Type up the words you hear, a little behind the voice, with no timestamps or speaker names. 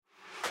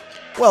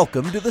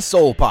Welcome to the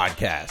Soul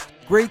Podcast.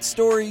 Great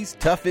stories,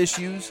 tough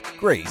issues,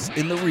 grace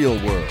in the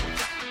real world.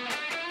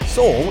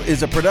 Soul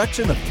is a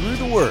production of Through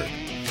the Word.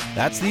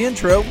 That's the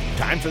intro.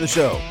 Time for the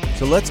show.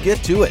 So let's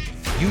get to it.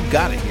 You've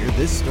got to hear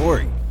this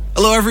story.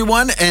 Hello,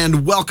 everyone,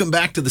 and welcome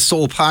back to the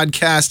Soul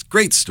Podcast.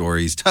 Great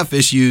stories, tough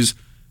issues,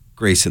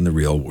 grace in the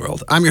real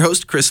world. I'm your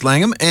host, Chris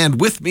Langham, and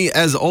with me,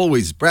 as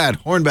always, Brad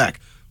Hornback.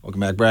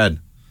 Welcome back, Brad.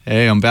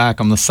 Hey, I'm back.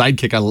 I'm the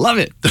sidekick. I love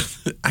it.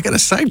 I got a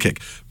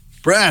sidekick.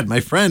 Brad, my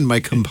friend, my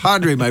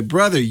compadre, my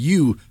brother,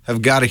 you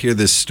have got to hear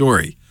this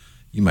story.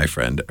 You, my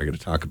friend, are going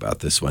to talk about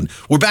this one.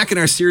 We're back in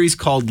our series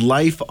called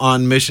Life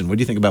on Mission. What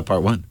do you think about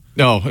part one?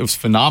 No, it was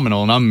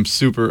phenomenal, and I'm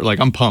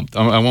I'm pumped.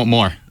 I want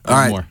more. All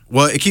right.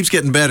 Well, it keeps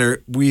getting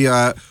better.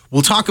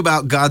 We'll talk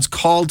about God's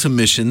call to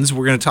missions.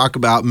 We're going to talk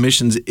about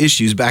missions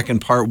issues. Back in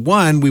part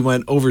one, we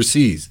went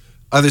overseas,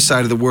 other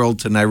side of the world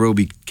to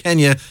Nairobi,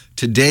 Kenya.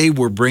 Today,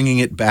 we're bringing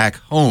it back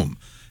home.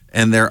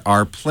 And there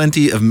are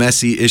plenty of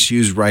messy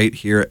issues right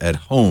here at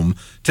home.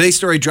 Today's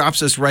story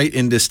drops us right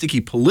into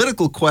sticky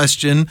political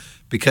question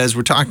because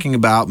we're talking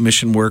about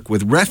mission work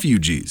with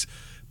refugees.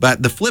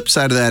 But the flip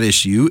side of that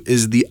issue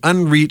is the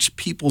unreached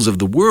peoples of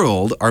the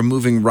world are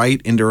moving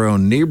right into our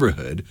own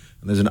neighborhood.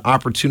 And there's an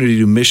opportunity to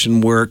do mission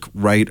work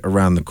right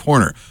around the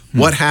corner.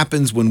 What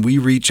happens when we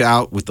reach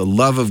out with the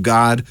love of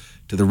God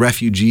to the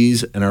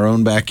refugees in our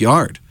own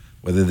backyard?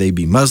 Whether they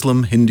be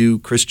Muslim, Hindu,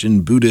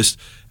 Christian, Buddhist,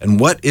 and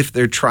what if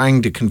they're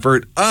trying to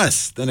convert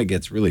us? Then it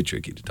gets really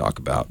tricky to talk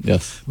about.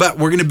 Yes. But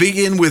we're going to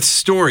begin with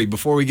story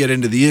before we get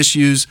into the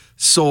issues.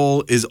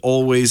 Soul is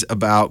always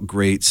about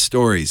great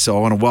stories. So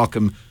I want to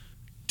welcome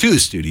to the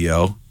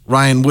studio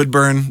Ryan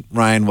Woodburn.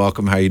 Ryan,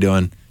 welcome. How are you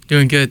doing?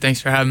 Doing good.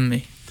 Thanks for having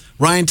me.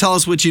 Ryan, tell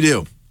us what you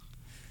do.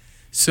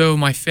 So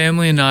my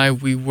family and I,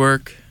 we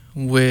work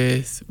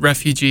with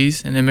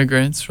refugees and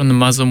immigrants from the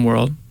Muslim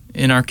world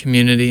in our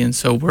community, and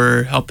so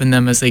we're helping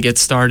them as they get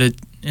started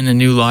in a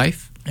new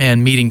life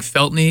and meeting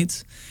felt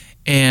needs,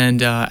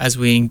 and as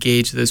we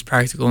engage those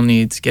practical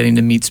needs, getting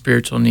to meet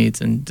spiritual needs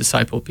and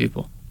disciple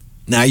people.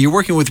 Now, you're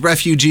working with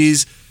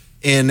refugees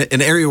in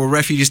an area where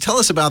refugees, tell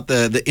us about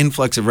the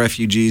influx of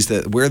refugees,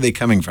 where are they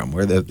coming from,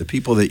 where the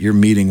people that you're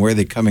meeting, where are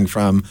they coming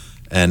from,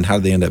 and how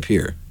do they end up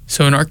here?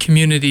 So in our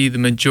community, the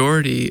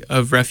majority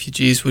of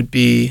refugees would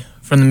be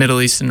from the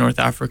Middle East and North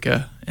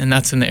Africa, and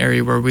that's in the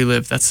area where we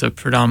live. That's a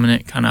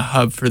predominant kind of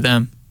hub for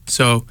them.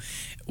 So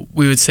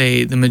we would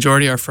say the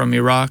majority are from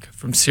Iraq,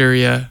 from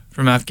Syria,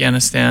 from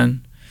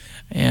Afghanistan,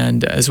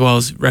 and as well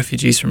as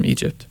refugees from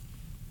Egypt.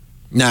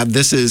 Now,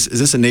 is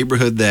this a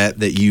neighborhood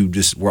that you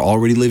just were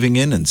already living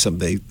in, and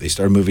they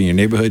started moving in your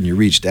neighborhood and you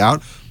reached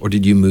out, or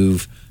did you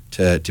move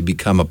to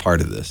become a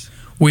part of this?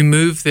 We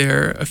moved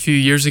there a few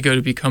years ago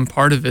to become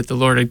part of it. The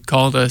Lord had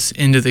called us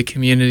into the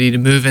community to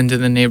move into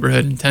the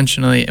neighborhood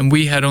intentionally, and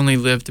we had only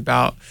lived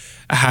about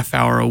a half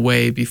hour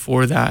away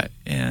before that,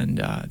 and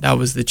that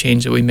was the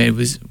change that we made.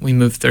 Was we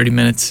moved 30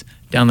 minutes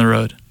down the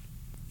road.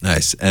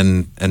 Nice,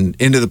 and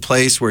into the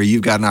place where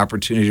you've got an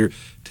opportunity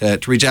to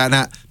reach out.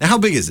 Now, how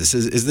big is this?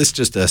 Is this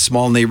just a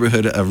small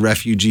neighborhood of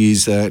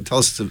refugees? Tell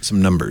us some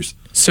numbers.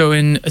 So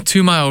in a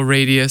 2-mile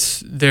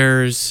radius,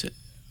 there's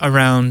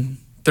around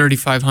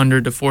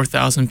 3,500 to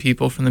 4,000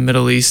 people from the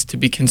Middle East, to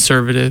be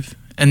conservative.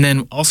 And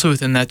then also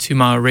within that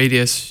 2-mile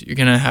radius, you're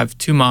going to have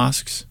 2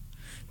 mosques,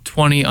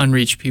 20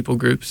 unreached people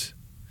groups,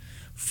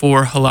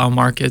 4 halal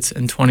markets,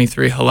 and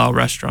 23 halal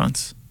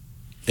restaurants.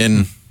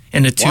 In a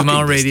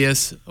 2-mile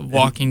radius of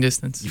walking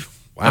distance.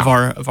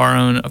 Wow. of our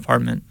own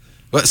apartment.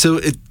 Well, so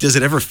does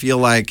it ever feel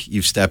like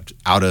you've stepped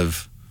out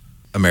of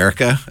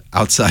America,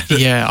 outside?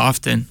 Yeah,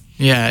 often.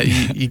 Yeah,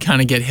 you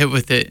kind of get hit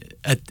with it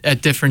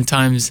at different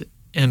times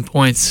and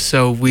points.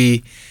 So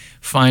we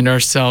find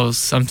ourselves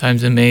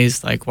sometimes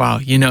amazed, like, wow,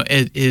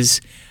 it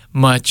is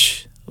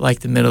much like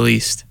the Middle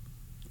East.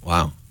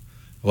 Wow.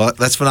 Well,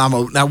 that's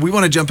phenomenal. Now, we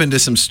want to jump into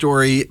some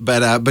story,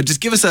 but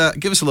just give us a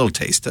little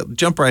taste.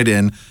 Jump right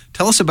in.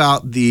 Tell us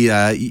about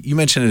you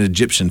mentioned an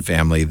Egyptian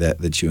family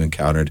that you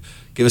encountered.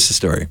 Give us the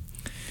story.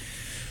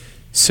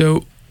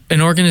 So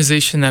an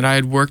organization that I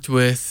had worked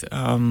with,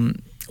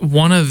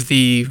 one of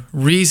the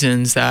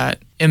reasons that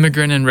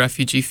immigrant and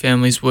refugee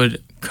families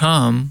would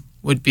come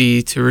would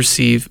be to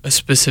receive a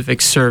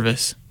specific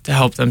service to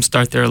help them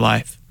start their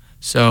life.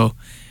 So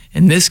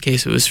in this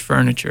case, it was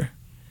furniture.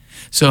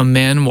 So a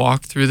man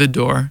walked through the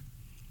door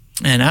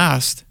and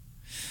asked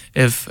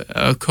if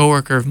a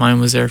coworker of mine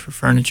was there for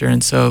furniture.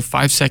 And so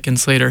 5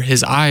 seconds later,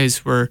 his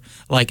eyes were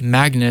like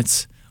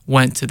magnets,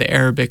 went to the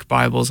Arabic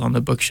Bibles on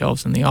the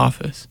bookshelves in the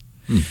office.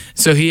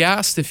 So he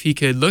asked if he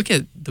could look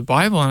at the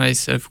Bible, and I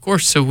said, of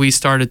course. So we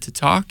started to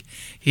talk.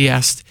 He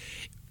asked,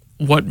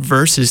 what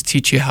verses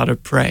teach you how to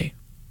pray,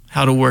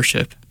 how to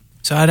worship?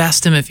 So I'd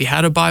asked him if he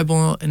had a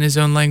Bible in his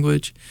own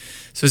language.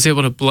 So I was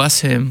able to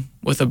bless him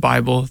with a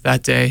Bible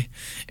that day.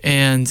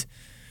 And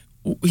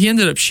he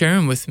ended up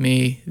sharing with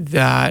me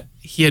that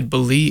he had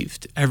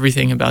believed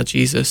everything about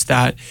Jesus,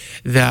 that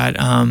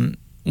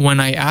when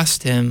I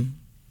asked him,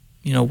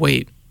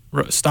 wait,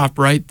 stop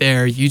right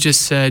there. You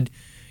just said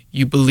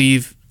you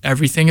believe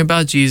everything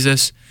about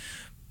Jesus.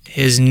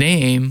 His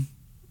name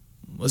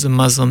was a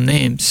Muslim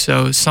name.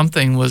 So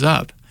something was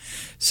up.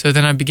 So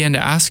then I began to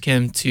ask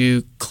him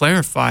to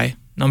clarify.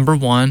 Number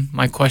one,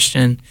 my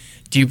question,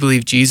 do you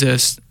believe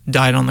Jesus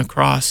died on the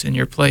cross in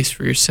your place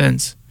for your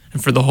sins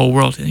and for the whole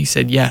world? And he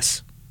said,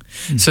 yes.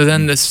 Mm-hmm. So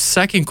then the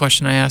second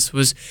question I asked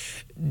was,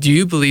 do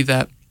you believe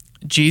that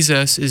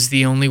Jesus is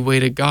the only way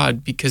to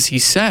God? Because he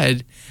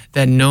said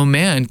that no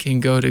man can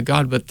go to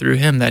God but through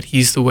him, that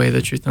he's the way,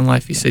 the truth, and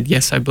life. He said,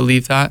 yes, I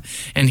believe that.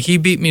 And he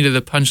beat me to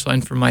the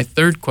punchline for my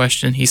third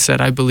question. He said,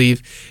 I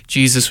believe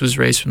Jesus was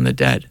raised from the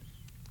dead.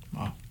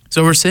 Wow.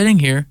 So we're sitting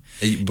here.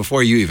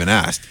 Before you even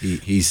asked,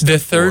 he's the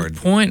third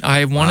point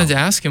I wanted to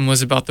ask him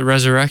was about the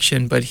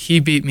resurrection, but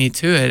he beat me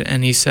to it,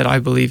 and he said, I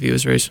believe he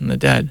was raised from the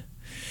dead.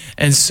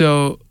 And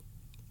so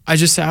I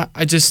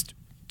just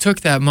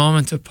took that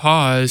moment to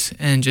pause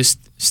and just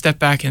step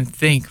back and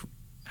think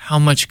how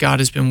much God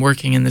has been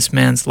working in this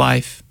man's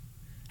life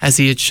as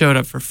he had showed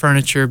up for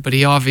furniture, but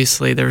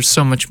there was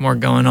so much more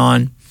going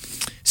on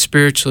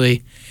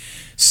spiritually.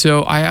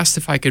 So I asked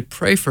if I could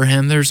pray for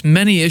him. There's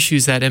many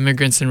issues that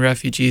immigrants and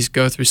refugees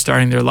go through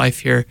starting their life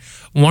here.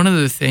 One of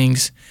the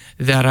things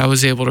that I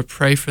was able to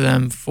pray for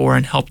them for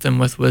and help them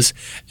with was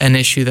an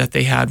issue that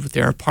they had with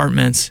their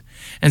apartments.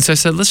 And so I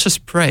said, let's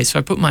just pray. So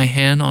I put my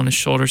hand on his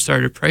shoulder,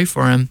 started to pray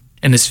for him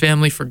and his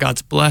family, for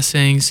God's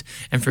blessings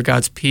and for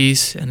God's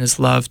peace and his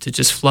love to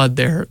just flood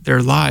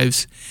their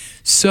lives.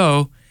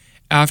 So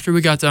after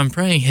we got done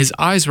praying, his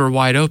eyes were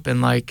wide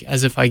open, like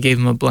as if I gave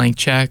him a blank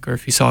check or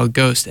if he saw a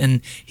ghost.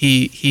 And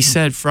he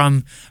said,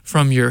 from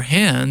your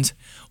hand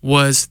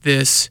was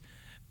this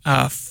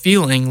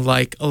feeling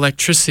like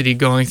electricity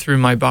going through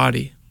my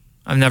body.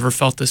 I've never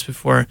felt this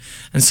before.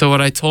 And so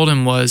what I told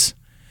him was,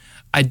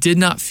 I did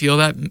not feel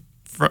that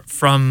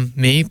from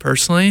me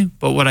personally,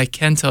 but what I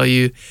can tell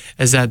you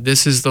is that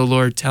this is the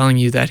Lord telling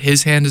you that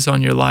his hand is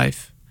on your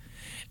life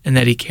and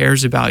that he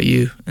cares about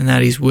you and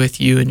that he's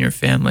with you and your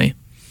family.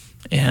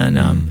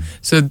 And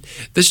so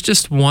this is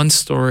just one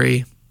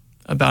story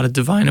about a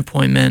divine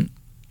appointment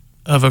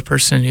of a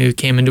person who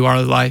came into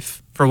our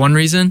life for one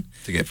reason.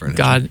 To get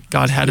furniture.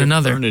 God had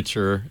another.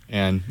 Furniture,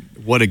 and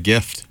what a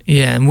gift.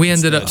 Yeah, and we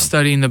ended up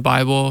studying the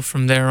Bible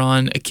from there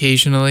on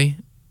occasionally.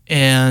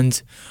 And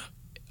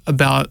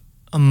about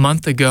a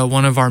month ago,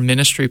 one of our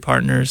ministry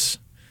partners,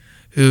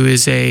 who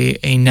is a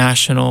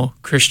national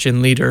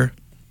Christian leader,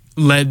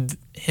 led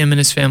him and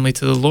his family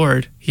to the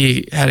Lord.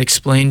 He had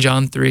explained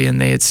John 3, and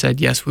they had said,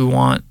 yes, we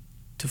want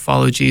to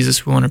follow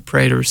Jesus. We want to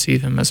pray to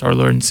receive him as our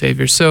Lord and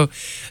Savior. So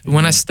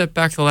when I step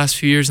back the last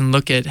few years and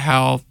look at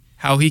how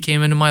he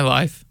came into my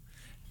life,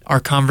 our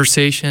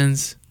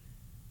conversations,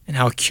 and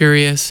how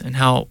curious and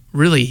how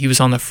really he was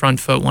on the front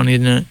foot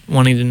wanting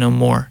to know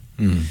more.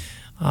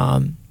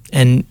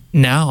 And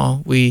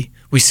now we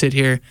sit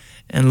here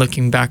and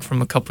looking back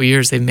from a couple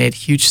years, they've made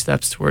huge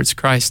steps towards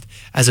Christ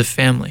as a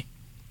family.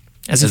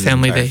 As a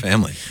family,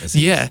 the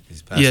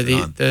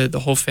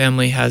whole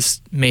family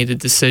has made a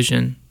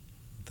decision.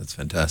 That's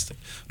fantastic.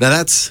 Now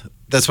that's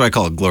what I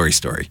call a glory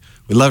story.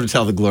 We love to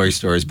tell the glory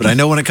stories, but I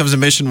know when it comes to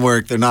mission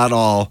work, they're not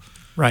all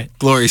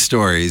glory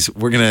stories.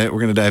 We're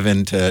gonna dive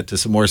into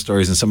some more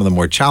stories and some of the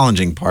more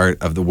challenging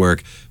part of the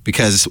work,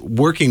 because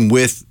working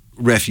with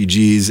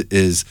refugees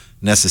is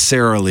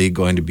necessarily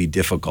going to be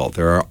difficult.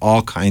 There are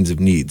all kinds of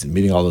needs, and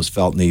meeting all those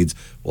felt needs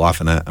will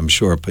often, I'm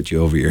sure, put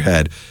you over your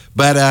head.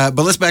 But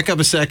let's back up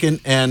a second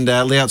and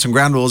lay out some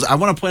ground rules. I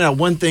want to point out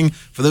one thing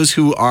for those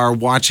who are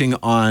watching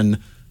on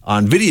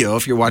video.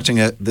 If you're watching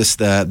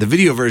the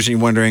video version,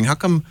 you're wondering how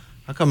come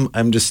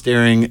I'm just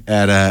staring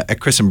at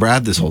Chris and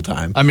Brad this whole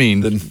time. I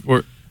mean,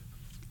 we're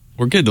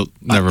good.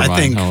 Never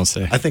mind.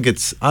 I think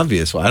it's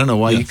obvious. Well, I don't know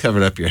why you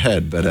covered up your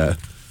head, but.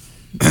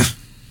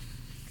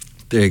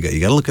 There you go.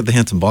 You got to look at the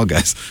handsome bald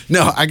guys.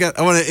 No, I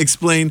want to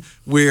explain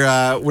we're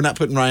not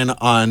putting Ryan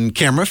on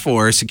camera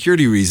for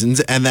security reasons,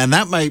 and then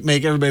that might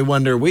make everybody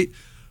wonder. Wait,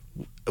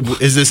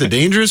 is this a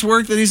dangerous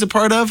work that he's a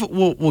part of?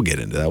 We'll get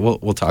into that.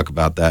 We'll talk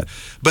about that.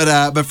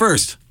 But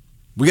first,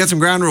 we got some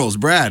ground rules.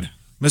 Brad,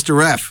 Mr.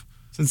 Ref,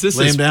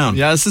 lay him down.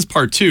 Yeah, this is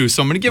part 2,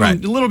 so I'm going to give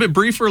him a little bit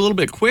briefer, a little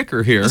bit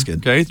quicker here. That's good.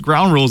 Okay,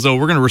 ground rules though.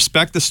 We're going to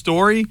respect the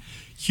story,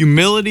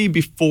 humility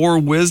before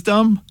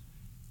wisdom,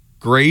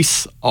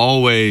 grace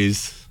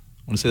always.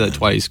 I want to say that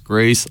twice.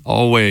 Grace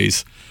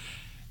always.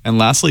 And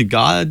lastly,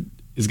 God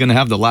is going to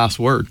have the last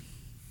word.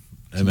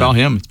 It's about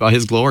him. It's about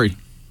his glory.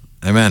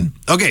 Amen.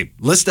 Okay,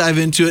 let's dive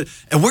into it.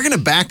 And we're going to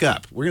back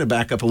up. We're going to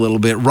back up a little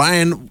bit.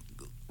 Ryan,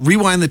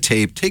 rewind the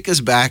tape. Take us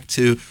back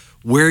to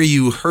where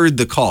you heard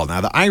the call. Now,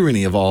 the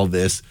irony of all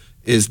this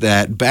is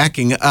that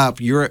backing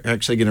up, you're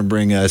actually going to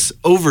bring us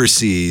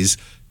overseas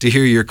to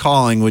hear your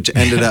calling, which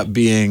ended up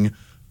being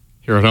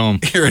here at home.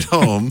 Here at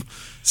home.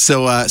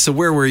 So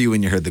where were you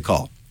when you heard the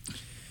call?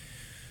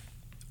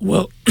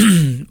 Well,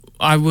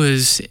 I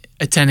was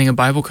attending a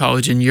Bible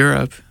college in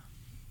Europe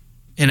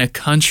in a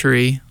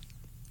country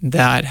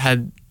that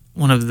had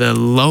one of the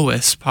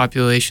lowest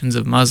populations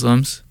of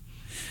Muslims.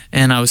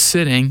 And I was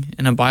sitting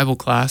in a Bible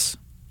class,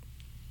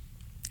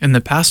 and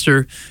the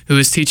pastor who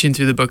was teaching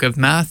through the book of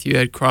Matthew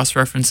had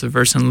cross-referenced the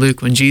verse in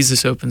Luke when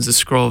Jesus opens the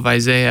scroll of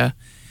Isaiah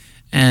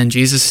And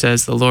Jesus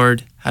says the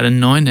Lord had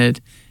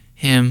anointed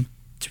him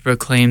to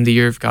proclaim the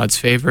year of God's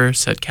favor,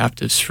 set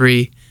captives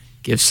free,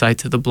 give sight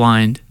to the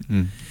blind.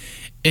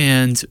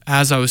 And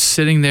as I was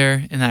sitting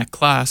there in that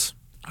class,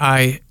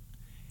 I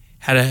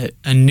had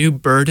a new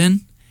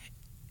burden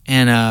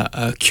and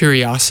a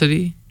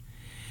curiosity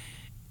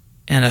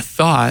and a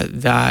thought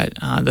that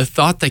the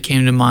thought that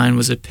came to mind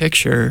was a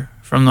picture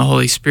from the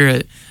Holy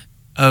Spirit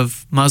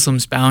of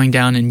Muslims bowing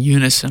down in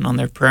unison on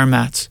their prayer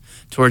mats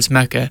towards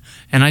Mecca.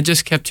 And I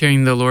just kept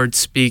hearing the Lord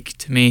speak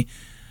to me,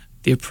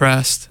 the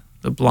oppressed,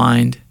 the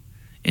blind,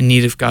 in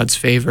need of God's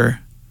favor,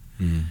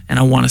 and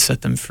I want to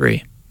set them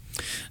free.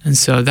 And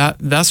so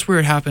that's where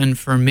it happened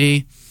for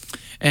me.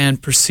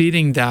 And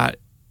preceding that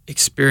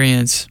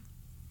experience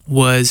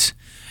was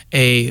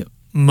a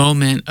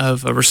moment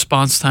of a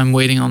response time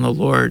waiting on the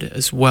Lord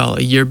as well.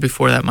 A year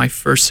before that, my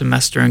first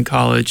semester in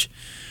college,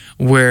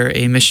 where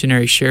a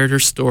missionary shared her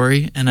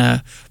story and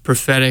a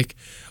prophetic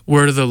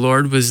word of the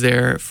Lord was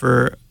there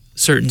for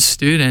certain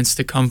students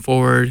to come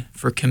forward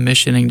for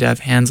commissioning to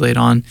have hands laid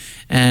on.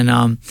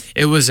 And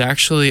it was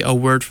actually a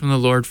word from the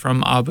Lord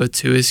from Abba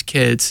to his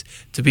kids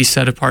to be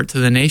set apart to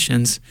the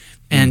nations.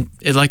 And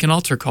it, like an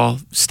altar call,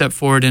 step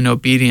forward in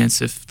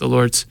obedience. If the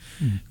Lord's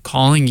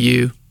calling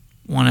you,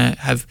 want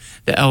to have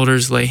the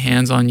elders lay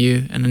hands on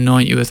you and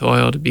anoint you with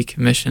oil to be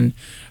commissioned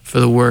for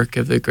the work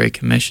of the Great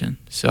Commission.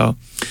 So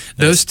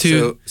those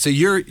two... So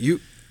you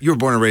were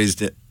born and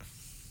raised in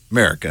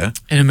America.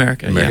 In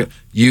America. Yeah.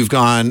 You've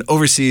gone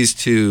overseas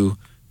to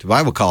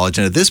Bible college,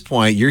 and at this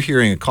point, you're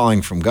hearing a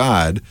calling from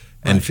God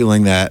and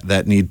feeling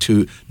that need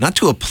to, not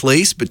to a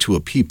place, but to a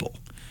people.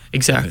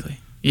 Exactly.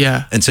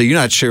 Yeah. And so you're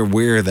not sure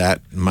where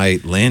that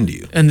might land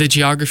you. And the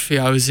geography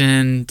I was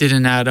in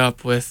didn't add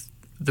up with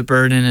the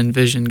burden and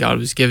vision God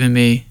was giving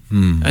me.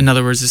 In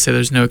other words, to say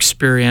there's no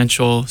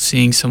experiential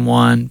seeing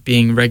someone,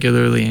 being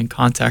regularly in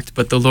contact,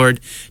 but the Lord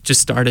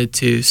just started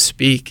to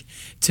speak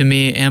to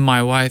me and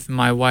my wife. And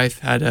my wife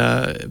had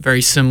a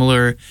very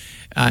similar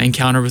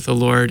encounter with the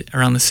Lord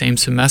around the same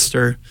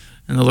semester,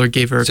 and the Lord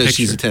gave her a picture. So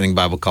she's attending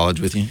Bible college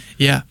with you?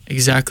 Yeah,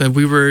 exactly.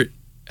 We were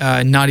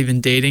not even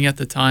dating at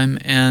the time,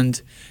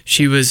 and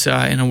she was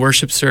in a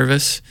worship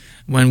service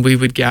when we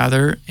would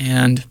gather,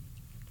 and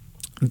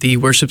the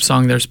worship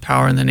song, There's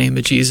Power in the Name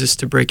of Jesus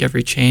to Break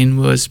Every Chain,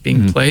 was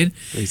being played,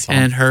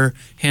 and her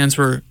hands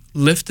were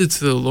lifted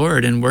to the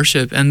Lord in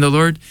worship, and the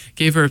Lord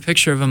gave her a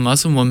picture of a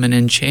Muslim woman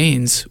in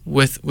chains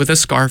with a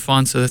scarf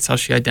on, so that's how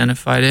she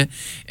identified it,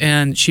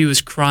 and she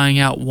was crying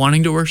out,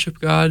 wanting to worship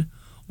God,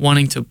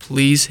 wanting to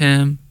please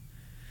Him,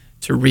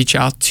 to reach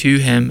out to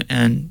Him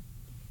and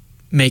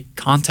make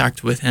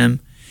contact with Him,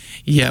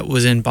 yet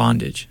was in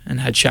bondage and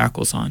had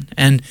shackles on.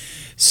 And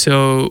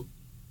so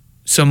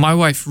my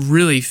wife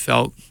really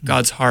felt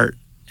God's heart,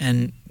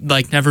 and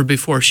like never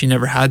before. She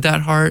never had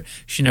that heart.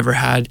 She never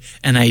had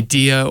an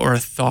idea or a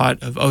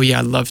thought of, oh yeah,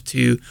 I'd love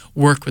to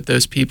work with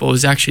those people. It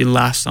was actually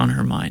last on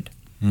her mind.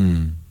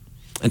 And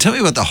tell me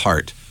about the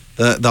heart.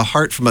 The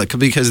heart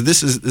because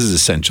this is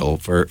essential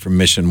for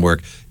mission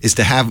work, is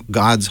to have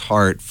God's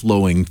heart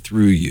flowing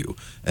through you.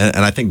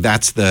 And I think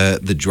that's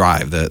the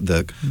drive.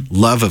 The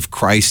love of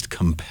Christ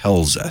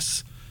compels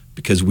us,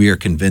 because we are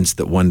convinced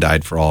that one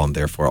died for all and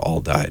therefore all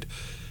died.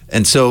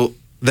 And so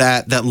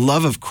that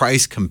love of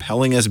Christ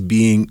compelling us,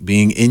 being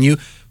in you,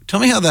 tell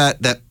me how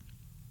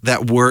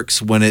that works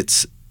when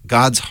it's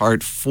God's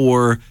heart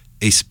for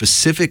a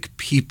specific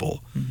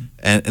people.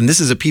 And this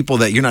is a people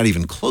that you're not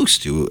even close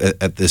to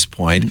at this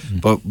point,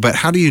 but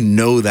how do you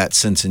know that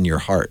sense in your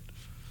heart?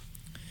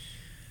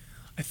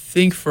 I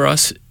think for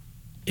us,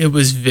 it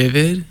was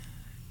vivid.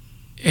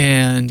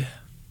 And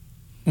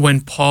when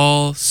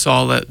Paul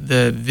saw that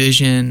the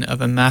vision of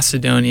a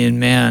Macedonian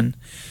man,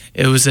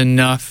 it was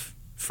enough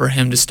for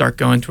him to start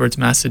going towards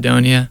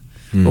Macedonia.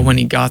 But when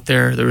he got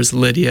there was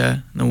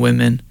Lydia and the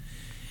women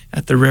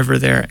at the river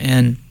there.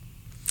 And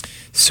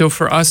so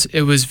for us,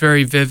 it was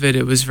very vivid.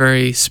 It was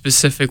very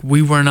specific.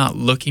 We were not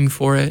looking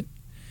for it.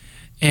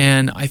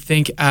 And I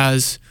think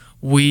as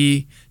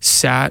we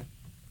sat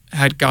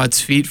at God's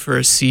feet for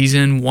a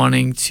season,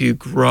 wanting to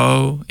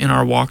grow in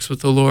our walks with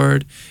the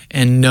Lord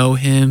and know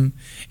Him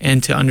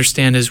and to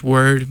understand His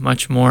Word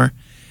much more,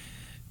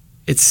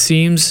 it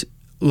seems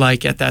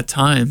like at that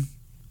time,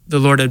 the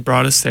Lord had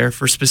brought us there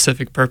for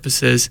specific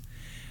purposes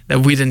that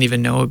we didn't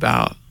even know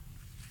about.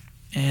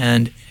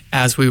 And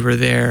as we were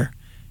there,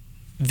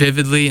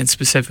 vividly and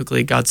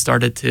specifically, God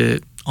started to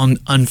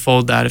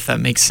unfold that, if that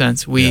makes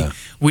sense. We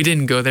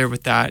didn't go there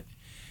with that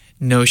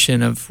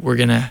notion of we're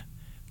going to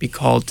be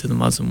called to the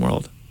Muslim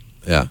world.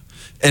 Yeah.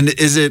 And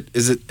is it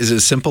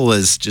as simple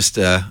as just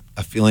a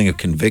feeling of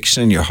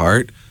conviction in your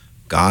heart?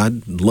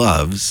 God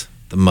loves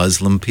the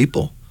Muslim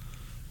people.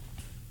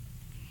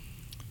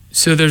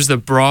 So there's the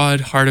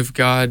broad heart of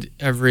God,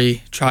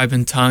 every tribe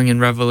and tongue in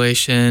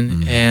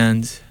Revelation.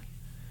 And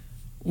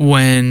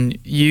when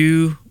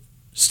you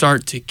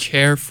start to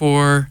care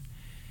for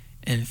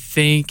and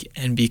think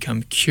and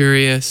become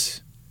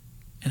curious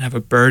and have a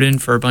burden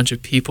for a bunch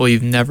of people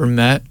you've never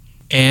met,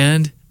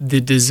 and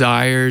the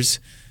desires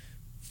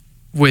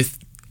with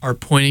are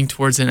pointing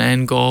towards an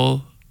end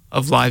goal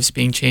of lives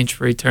being changed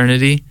for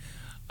eternity,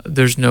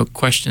 there's no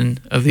question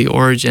of the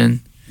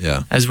origin.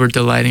 Yeah. As we're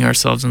delighting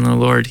ourselves in the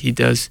Lord, He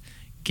does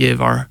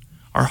give our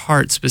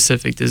heart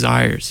specific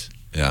desires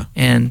Yeah.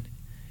 and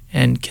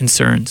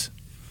concerns.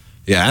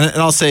 Yeah,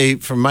 and I'll say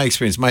from my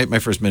experience, my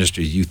first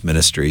ministry is youth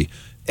ministry,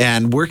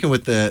 and working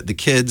with the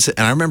kids.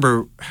 And I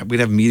remember we'd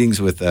have meetings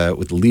with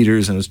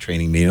leaders, and it was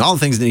training me, and all the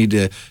things they need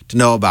to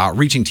know about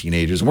reaching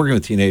teenagers, and working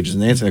with teenagers,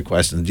 and answering their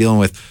questions, dealing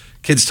with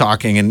kids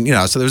talking,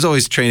 and so there's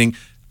always training.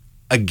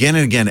 Again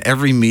and again,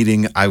 every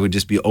meeting, I would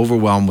just be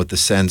overwhelmed with the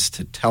sense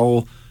to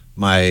tell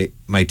my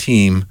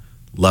team,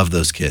 love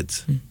those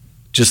kids.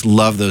 Just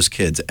love those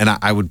kids. And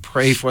I would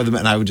pray for them,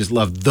 and I would just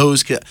love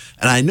those kids.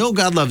 And I know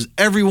God loves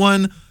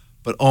everyone,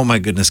 but oh my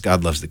goodness,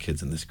 God loves the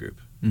kids in this group.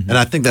 Mm-hmm. And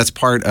I think that's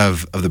part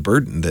of the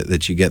burden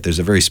that you get. There's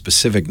a very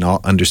specific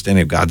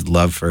understanding of God's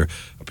love for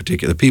a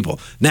particular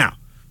people. Now,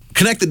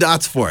 connect the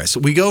dots for us.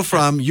 We go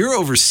from you're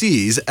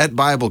overseas at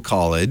Bible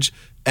college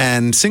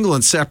and single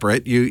and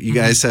separate. You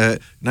guys,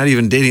 not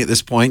even dating at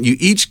this point, you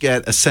each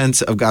get a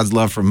sense of God's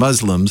love for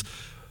Muslims.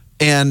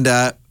 And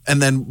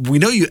then we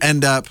know you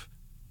end up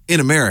in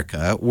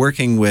America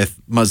working with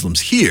Muslims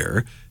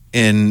here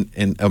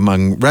in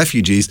among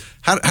refugees.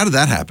 How did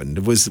that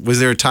happen? Was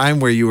there a time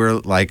where you were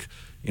like,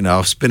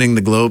 spinning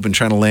the globe and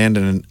trying to land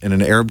in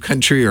an Arab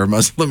country or a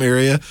Muslim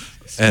area?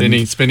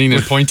 Spinning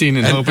and pointing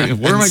and hoping,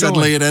 where am I going?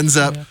 Suddenly it ends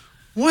up,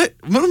 what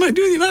am I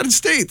doing in the United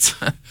States?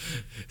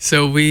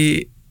 So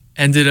we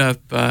ended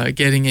up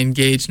getting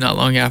engaged not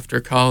long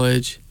after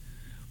college.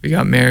 We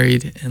got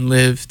married and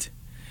lived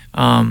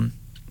in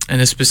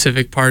a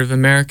specific part of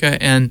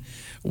America, and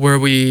where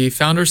we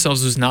found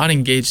ourselves was not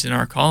engaged in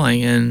our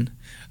calling. And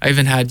I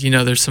even had,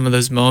 there's some of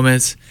those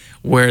moments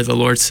where the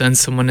Lord sends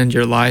someone into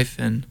your life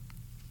and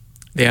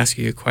they ask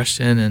you a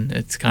question, and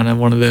it's kind of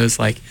one of those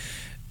like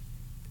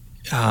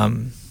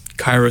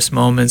Kairos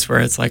moments where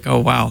it's like, oh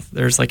wow,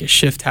 there's like a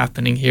shift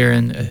happening here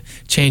and a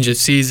change of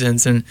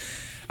seasons. And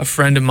a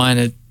friend of mine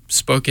had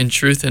spoken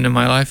truth into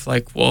my life,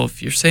 like, well,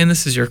 if you're saying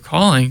this is your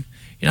calling,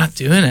 you're not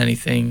doing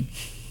anything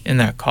in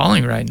that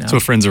calling right now. That's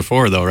what friends are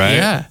for, though, right?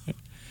 Yeah.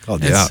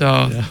 Called you out.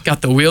 So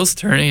got the wheels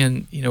turning,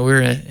 and we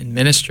were in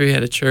ministry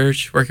at a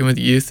church, working with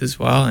youth as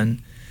well,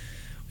 and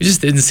we just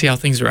didn't see how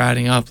things were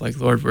adding up. Like,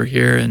 Lord, we're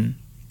here, and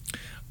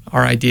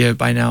our idea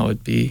by now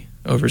would be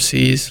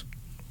overseas,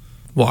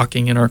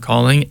 walking in our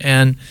calling,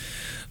 and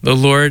the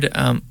Lord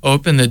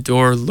opened the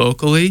door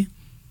locally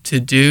to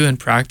do and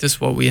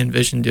practice what we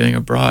envisioned doing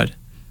abroad,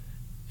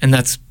 and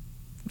that's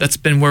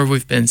been where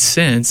we've been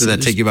since. Did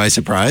that take you by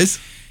surprise?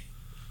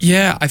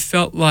 Yeah, I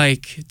felt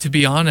like, to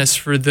be honest,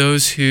 for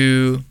those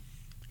who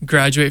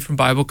graduate from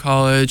Bible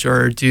college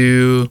or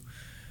do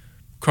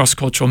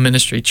cross-cultural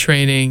ministry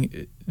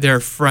training, their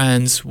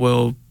friends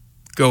will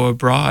go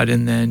abroad,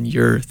 and then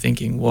you're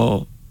thinking,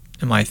 well,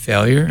 am I a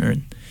failure?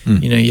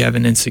 And you have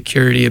an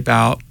insecurity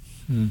about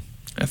am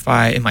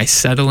I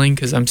settling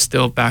because I'm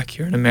still back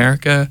here in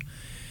America?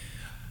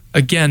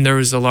 Again, there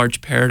was a large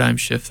paradigm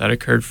shift that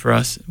occurred for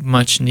us,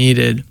 much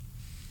needed,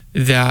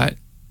 that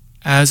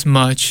as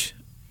much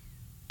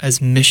as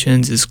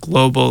missions is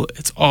global,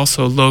 it's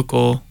also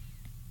local,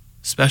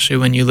 especially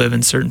when you live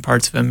in certain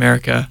parts of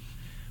America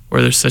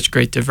where there's such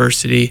great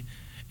diversity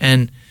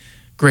and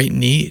great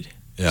need.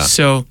 Yeah.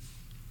 So,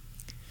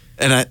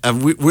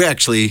 and we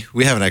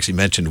haven't actually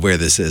mentioned where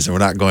this is, and we're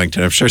not going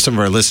to. I'm sure some of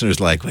our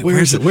listeners are like, where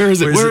is it? Where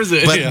is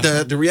it?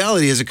 But the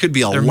reality is, it could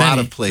be a lot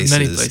of places.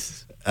 Many places.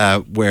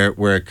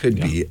 Where it could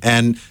be,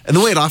 and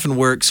the way it often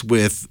works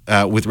with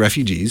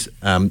refugees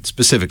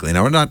specifically.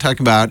 Now, we're not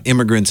talking about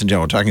immigrants in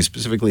general. We're talking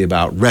specifically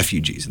about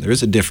refugees, and there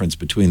is a difference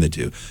between the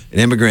two. An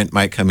immigrant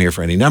might come here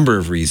for any number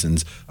of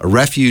reasons. A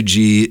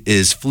refugee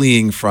is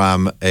fleeing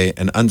from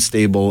an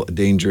unstable,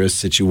 dangerous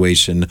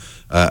situation,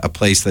 a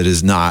place that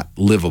is not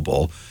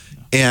livable.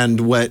 And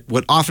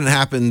what often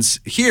happens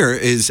here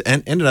is,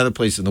 and in other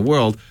places in the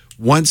world,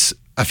 once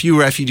a few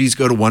refugees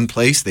go to one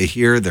place, they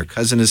hear their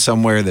cousin is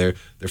somewhere, their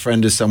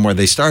friend is somewhere,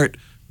 they start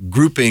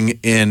grouping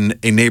in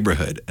a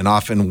neighborhood and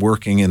often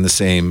working in the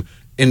same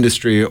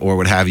industry or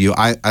what have you.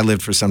 I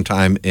lived for some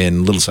time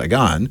in Little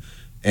Saigon,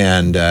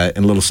 and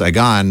Little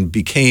Saigon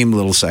became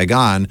Little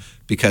Saigon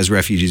because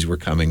refugees were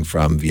coming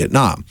from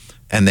Vietnam.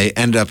 And they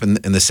end up in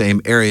the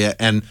same area.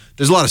 And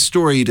there's a lot of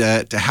story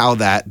to how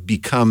that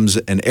becomes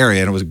an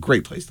area. And it was a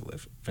great place to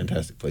live.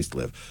 Fantastic place to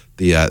live.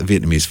 The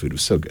Vietnamese food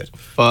was so good.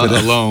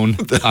 Alone,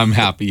 I'm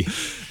happy.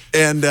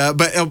 And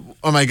but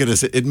oh my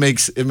goodness, it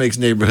makes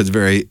neighborhoods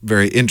very,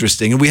 very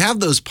interesting. And we have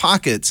those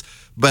pockets.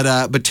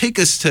 But take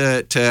us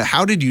to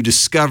how did you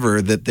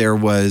discover that there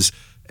was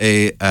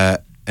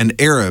an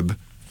Arab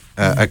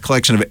a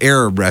collection of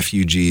Arab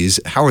refugees?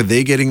 How are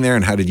they getting there,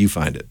 and how did you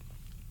find it?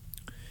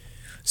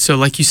 So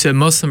like you said,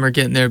 most of them are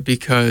getting there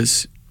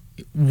because,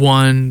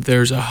 one,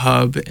 there's a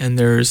hub and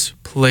there's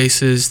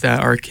places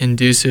that are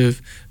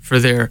conducive for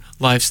their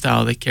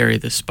lifestyle. They carry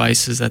the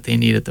spices that they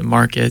need at the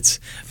markets.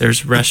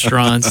 There's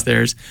restaurants.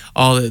 There's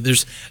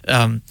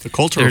the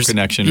cultural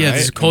connection. Yeah, right?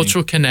 there's a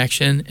cultural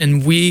connection,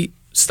 and we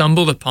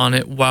stumbled upon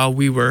it while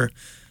we were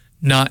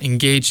not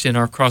engaged in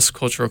our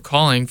cross-cultural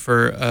calling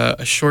for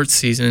a short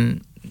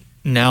season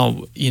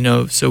now,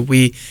 so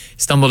we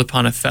stumbled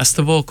upon a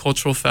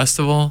cultural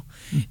festival,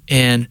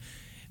 and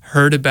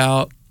heard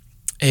about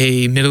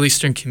a Middle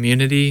Eastern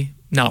community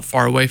not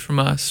far away from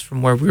us,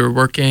 from where we were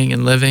working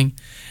and living.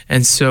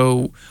 And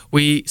so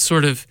we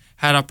sort of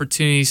had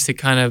opportunities to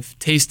kind of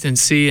taste and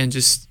see and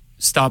just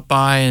stop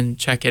by and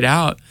check it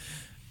out.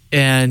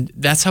 And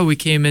that's how we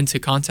came into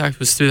contact,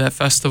 was through that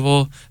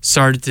festival,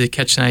 started to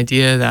catch an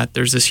idea that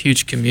there's this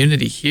huge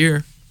community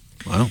here.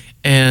 Wow.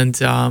 And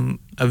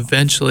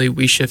eventually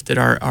we shifted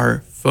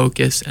our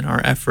focus and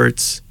our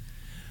efforts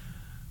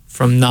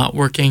from not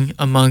working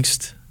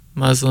amongst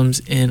Muslims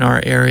in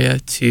our area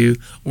to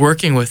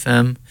working with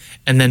them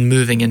and then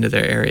moving into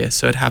their area.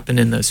 So it happened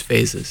in those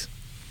phases.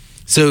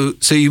 So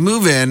you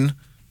move in.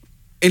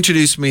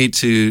 Introduce me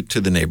to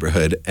the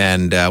neighborhood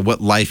and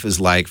what life is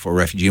like for a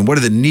refugee, and what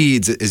are the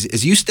needs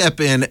as you step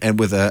in and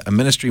with a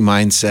ministry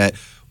mindset.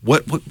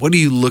 What are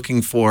you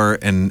looking for,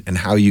 and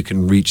how you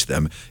can reach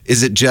them?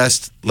 Is it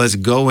just let's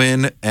go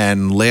in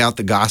and lay out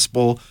the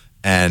gospel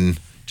and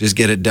just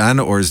get it done,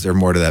 or is there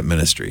more to that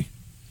ministry?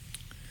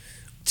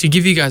 To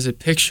give you guys a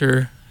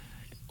picture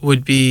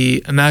would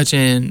be,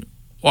 imagine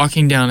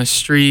walking down a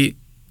street,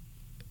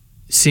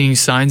 seeing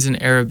signs in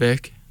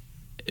Arabic,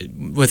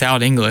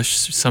 without English,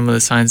 some of the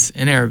signs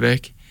in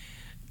Arabic.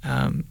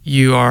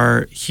 You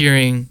are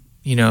hearing,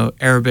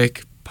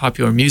 Arabic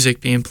popular music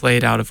being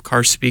played out of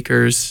car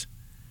speakers,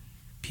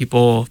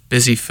 people,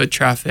 busy foot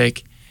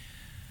traffic,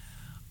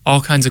 all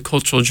kinds of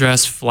cultural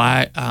dress,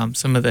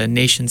 some of the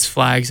nation's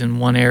flags in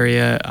one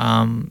area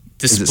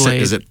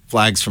displayed. Is it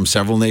flags from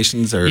several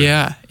nations? Or?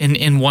 Yeah,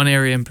 in one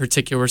area in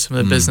particular where some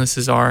of the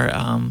businesses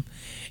are.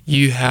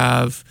 You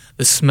have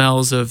the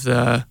smells of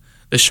the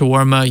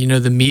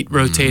shawarma, the meat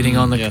rotating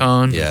on the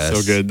cone. Yes.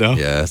 So good, though.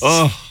 Yes.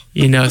 Oh,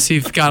 So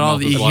you've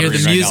got you hear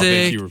the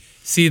music,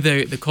 see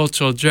the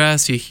cultural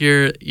dress, you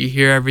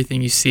hear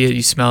everything, you see it,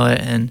 you smell it,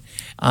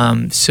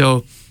 and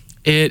so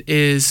it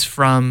is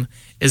from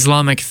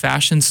Islamic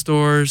fashion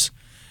stores,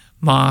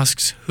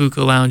 mosques,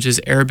 hookah lounges,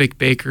 Arabic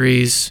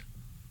bakeries,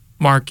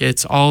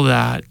 markets, all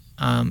that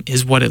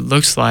is what it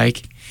looks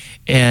like,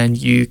 and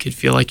you could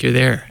feel like you're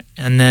there.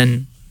 And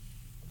then,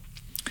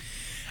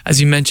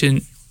 as you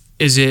mentioned,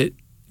 is it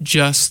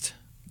just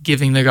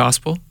giving the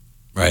gospel?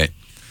 Right.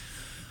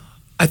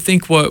 I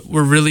think what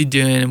we're really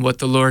doing and what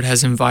the Lord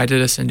has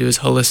invited us into is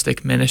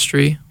holistic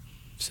ministry.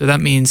 So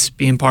that means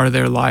being part of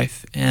their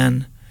life,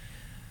 and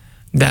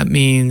that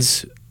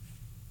means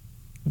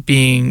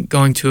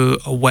going to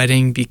a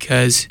wedding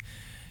because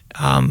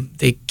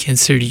they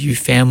consider you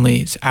family.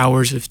 It's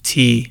hours of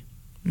tea,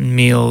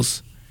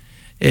 meals.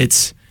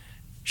 It's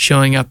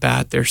showing up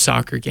at their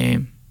soccer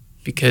game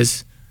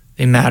because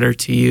they matter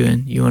to you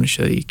and you want to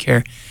show that you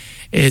care.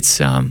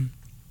 It's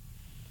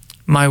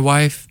my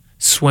wife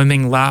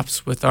swimming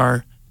laps with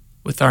our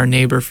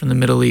neighbor from the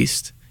Middle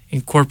East,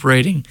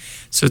 incorporating.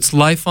 So it's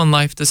life on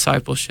life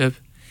discipleship.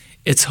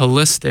 It's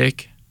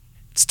holistic.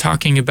 It's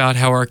talking about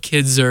how our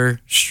kids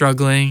are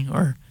struggling,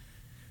 or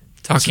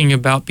talking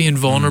about being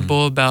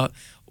vulnerable about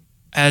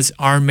as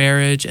our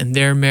marriage and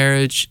their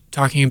marriage,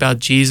 talking about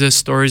Jesus,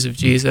 stories of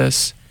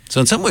Jesus. So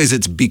in some ways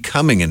it's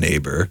becoming a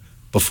neighbor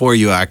before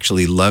you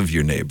actually love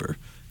your neighbor.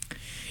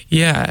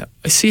 Yeah,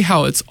 I see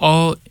how it's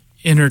all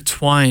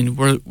intertwined.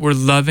 We're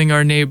loving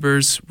our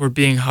neighbors. We're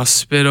being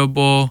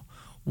hospitable.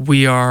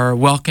 We are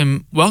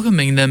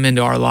welcoming them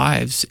into our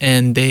lives,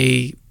 and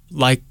they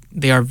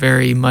are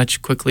very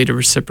much quickly to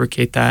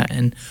reciprocate that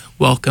and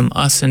welcome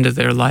us into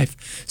their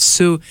life.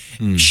 So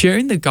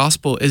sharing the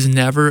gospel is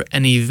never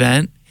an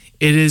event.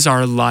 It is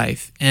our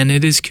life, and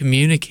it is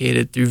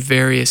communicated through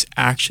various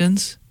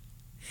actions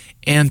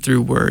and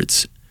through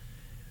words.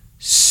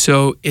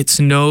 So it's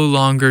no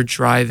longer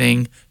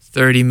driving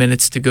 30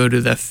 minutes to go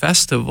to the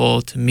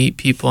festival to meet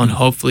people and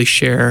hopefully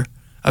share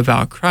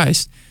about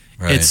Christ.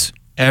 Right. It's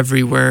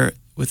everywhere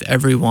with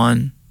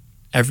everyone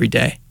every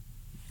day.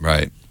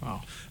 Right.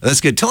 Wow.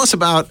 That's good. Tell us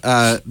about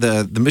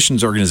the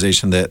missions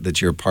organization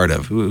that you're a part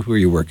of. Who are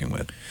you working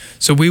with?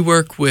 So we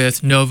work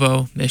with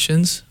Novo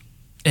Missions,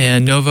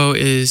 and Novo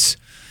is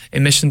a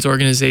missions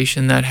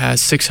organization that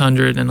has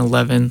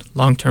 611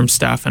 long-term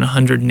staff in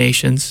 100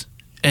 nations.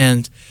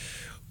 And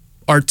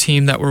our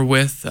team that we're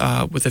with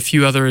a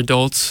few other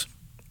adults,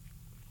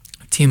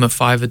 a team of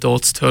 5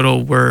 adults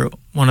total, we're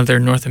one of their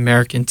North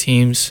American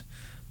teams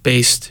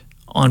based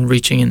on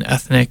reaching an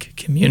ethnic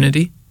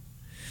community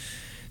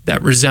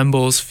that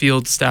resembles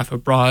field staff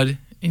abroad,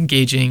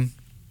 engaging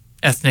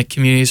ethnic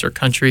communities or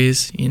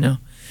countries,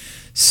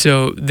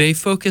 So they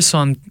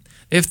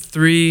have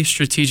 3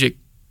 strategic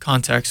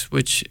contexts,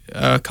 which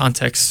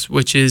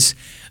is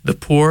the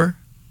poor,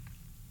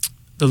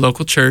 the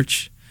local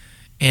church,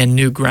 and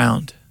new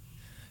ground.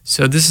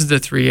 So this is the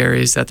 3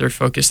 areas that they're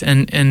focused,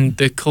 and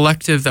the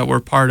collective that we're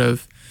part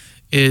of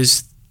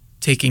is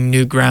taking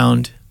new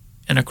ground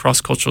in a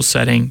cross-cultural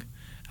setting,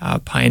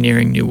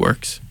 pioneering new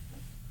works.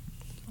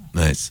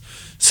 Nice.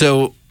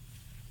 So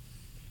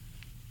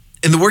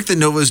And the work that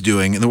Nova's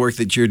doing and the work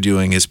that you're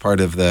doing as part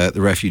of the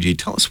refugee,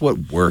 tell us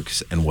what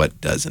works and what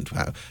doesn't.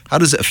 How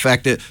does it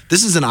affect it?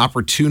 This is an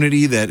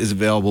opportunity that is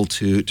available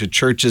to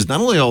churches,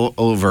 not only all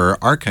over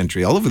our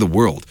country, all over the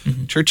world.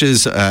 Mm-hmm.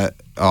 Churches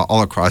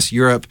all across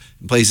Europe,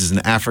 places in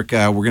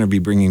Africa. We're going to be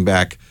bringing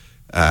back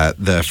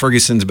the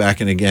Fergusons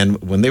back in again.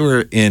 When they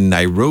were in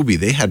Nairobi,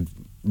 they had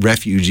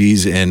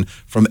refugees in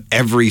from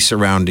every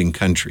surrounding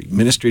country.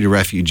 Ministry to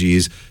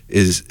refugees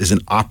is an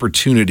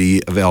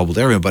opportunity available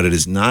to everyone, but it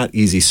is not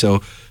easy.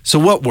 So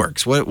what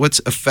works? What's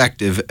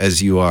effective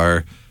as you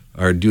are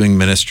doing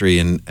ministry?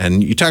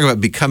 And you talk about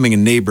becoming a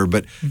neighbor,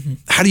 but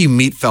how do you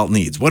meet felt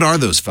needs? What are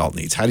those felt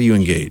needs? How do you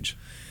engage?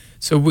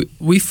 So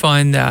we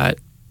find that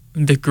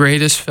the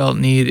greatest felt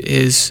need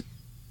is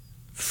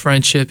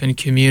friendship and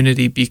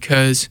community,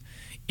 because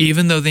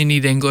even though they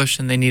need English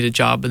and they need a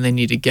job and they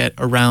need to get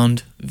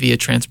around via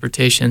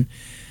transportation,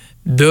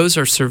 those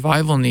are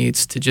survival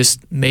needs to just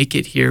make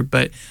it here.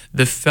 But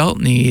the felt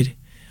need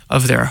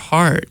of their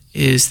heart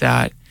is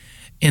that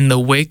in the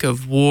wake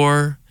of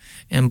war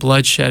and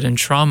bloodshed and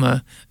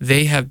trauma,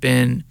 they have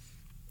been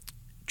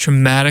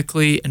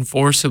traumatically and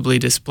forcibly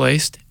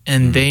displaced,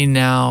 and they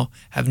now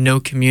have no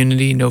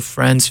community, no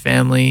friends,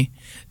 family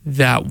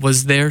that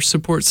was their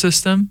support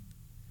system.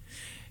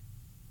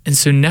 And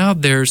so now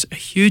there's a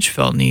huge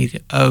felt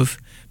need of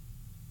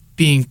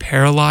being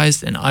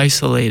paralyzed and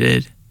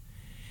isolated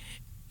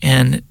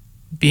and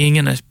being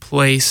in a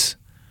place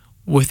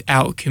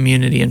without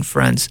community and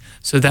friends.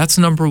 So that's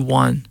number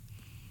one.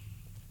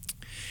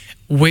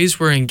 Ways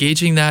we're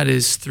engaging that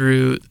is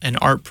through an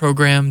art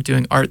program,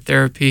 doing art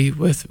therapy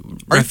with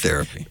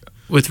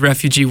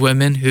refugee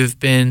women who've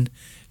been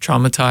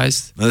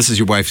traumatized. Now, this is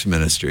your wife's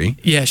ministry.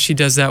 Yeah, she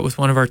does that with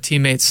one of our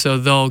teammates. So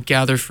they'll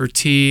gather for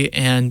tea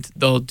and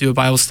they'll do a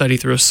Bible study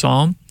through a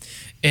psalm,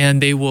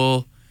 and they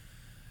will,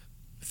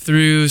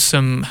 through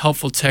some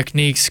helpful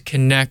techniques,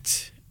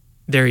 connect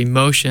their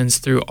emotions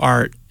through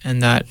art,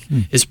 and that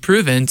is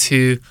proven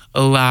to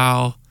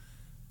allow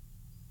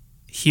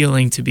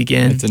healing to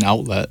begin. It's an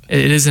outlet.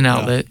 It is an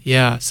outlet,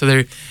 yeah. So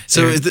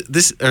is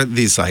this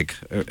this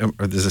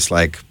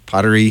like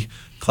pottery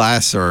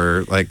class,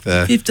 or like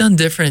we've done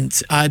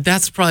different.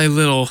 That's probably a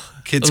little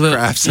kids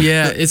crafts.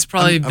 Yeah, it's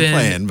probably I'm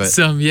playing, but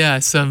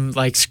some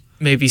like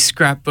maybe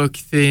scrapbook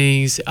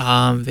things.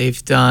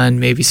 They've done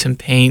maybe some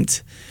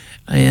paint,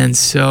 and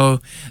so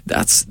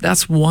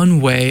that's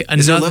one way.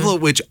 Is there a level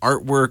at which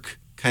artwork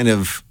kind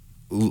of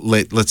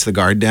lets the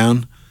guard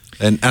down?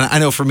 And I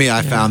know for me,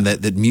 I found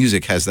that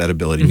music has that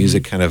ability.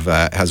 Music kind of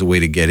has a way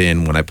to get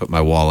in when I put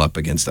my wall up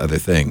against other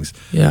things.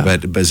 Yeah.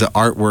 But is the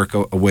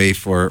artwork a way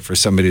for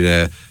somebody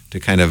to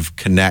kind of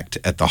connect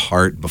at the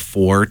heart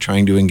before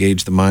trying to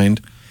engage the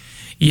mind?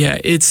 Yeah,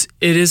 it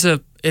is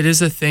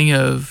a thing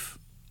of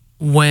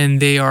when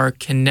they are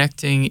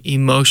connecting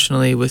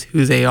emotionally with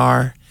who they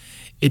are,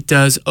 it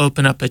does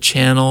open up a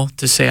channel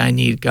to say, I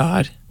need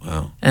God.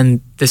 Wow.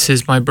 And this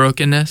is my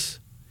brokenness.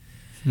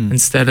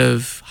 Instead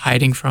of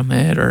hiding from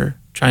it or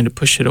trying to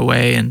push it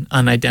away and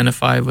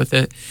unidentify with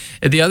it.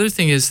 And the other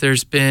thing is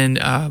there's been,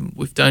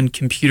 we've done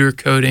computer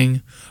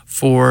coding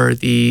for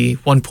the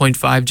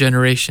 1.5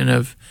 generation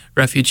of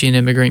refugee and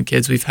immigrant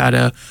kids. We've had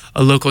a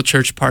local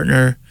church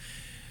partner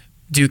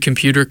do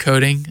computer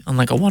coding on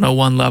like a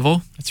 101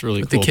 level. That's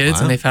really with cool. The kids,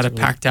 Wow. and they've had a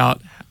packed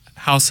out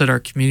house at our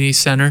community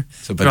center.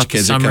 So a bunch of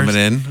kids are coming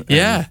in.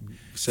 Yeah.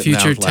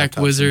 Future tech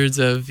wizards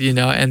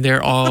and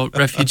they're all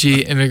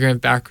refugee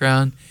immigrant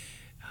background.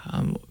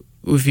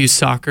 We've used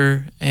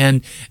soccer,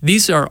 and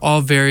these are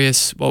all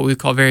what we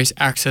call various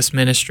access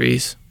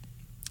ministries.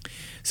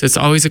 So it's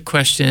always a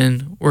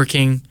question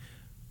working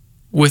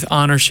with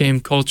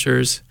honor-shame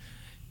cultures,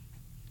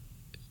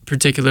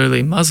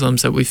 particularly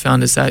Muslims, that we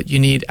found is that you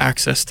need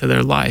access to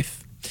their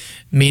life.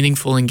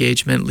 Meaningful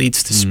engagement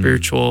leads to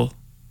spiritual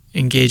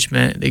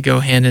engagement. They go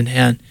hand in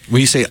hand. When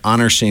you say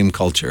honor-shame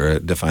culture,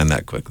 define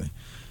that quickly.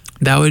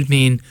 That would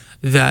mean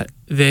that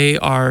they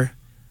are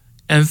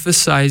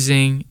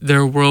emphasizing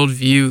their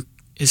worldview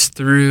is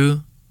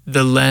through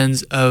the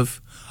lens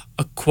of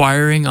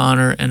acquiring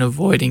honor and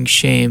avoiding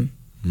shame.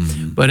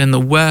 But in the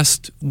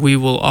West, we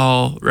will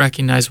all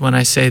recognize when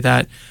I say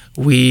that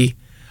we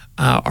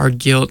are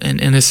guilt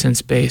and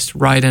innocence based,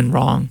 right and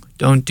wrong.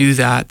 Don't do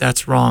that.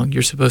 That's wrong.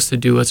 You're supposed to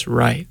do what's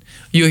right.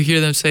 You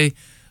hear them say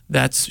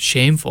that's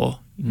shameful.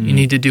 You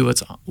need to do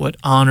what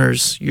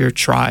honors your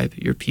tribe,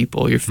 your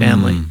people, your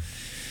family.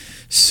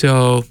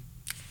 So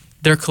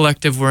they're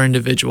collective, we're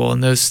individual,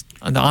 and the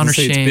honor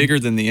shame. It's bigger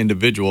than the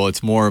individual.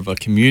 It's more of a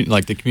community,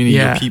 like the community,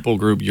 your people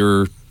group,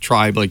 your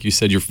tribe, like you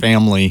said, your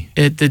family.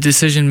 The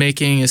decision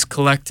making is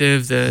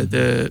collective.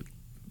 The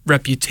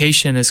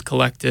reputation is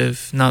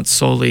collective, not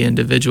solely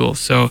individual.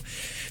 So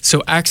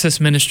access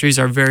ministries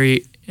are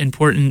very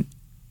important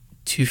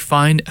to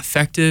find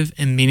effective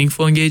and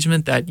meaningful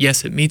engagement. That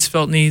yes, it meets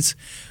felt needs,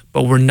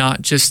 but we're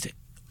not just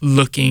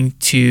looking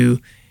to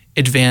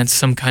advance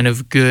some kind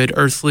of good,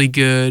 earthly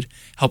good,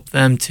 help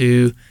them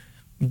to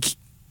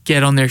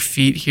get on their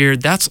feet here.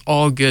 That's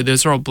all good.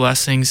 Those are all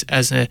blessings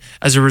as a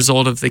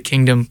result of the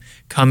kingdom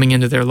coming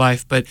into their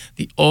life. But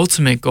the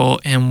ultimate goal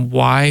and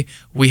why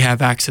we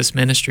have Access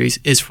Ministries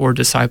is for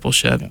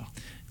discipleship,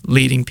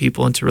 leading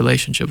people into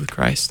relationship with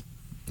Christ.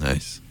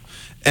 Nice.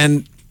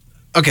 And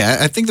okay,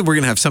 I think that we're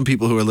going to have some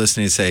people who are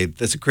listening say,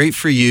 that's great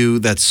for you.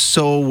 That's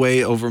so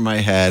way over my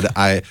head.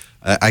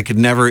 I could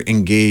never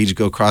engage,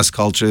 go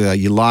cross-culture.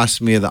 You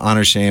lost me at the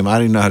honor shame. I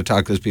don't even know how to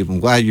talk to those people. I'm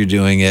glad you're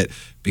doing it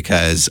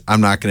because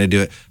I'm not going to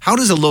do it. How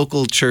does a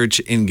local church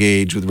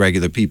engage with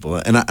regular people?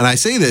 And I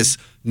say this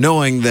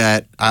knowing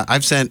that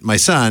I've sent my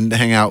son to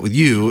hang out with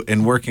you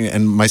and working,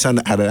 and my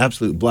son had an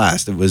absolute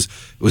blast. It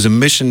was a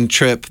mission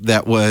trip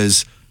that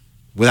was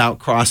without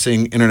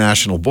crossing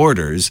international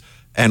borders,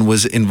 and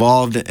was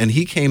involved, and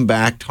he came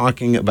back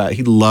talking about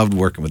he loved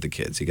working with the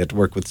kids. He got to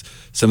work with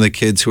some of the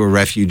kids who are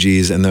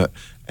refugees, and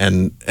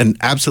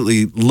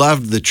absolutely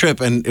loved the trip.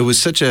 And it was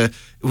such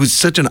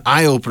an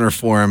eye opener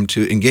for him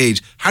to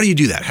engage. How do you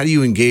do that? How do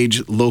you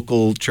engage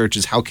local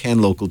churches? How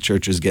can local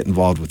churches get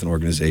involved with an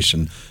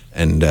organization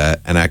and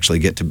actually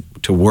get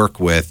to work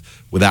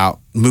without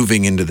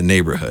moving into the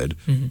neighborhood?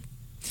 Mm-hmm.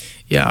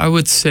 Yeah, I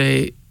would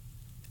say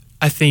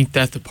I think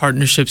that the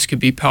partnerships could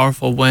be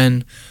powerful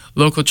when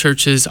local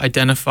churches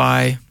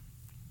identify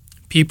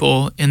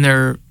people in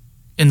the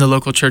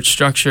local church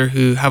structure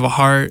who have a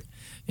heart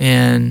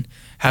and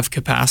have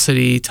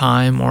capacity,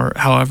 time, or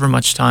however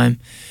much time,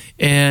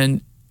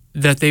 and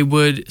that they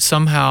would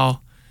somehow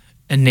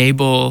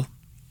enable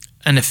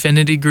an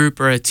affinity group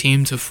or a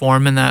team to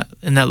form in that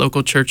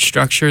local church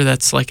structure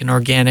that's like an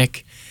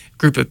organic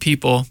group of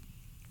people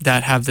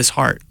that have this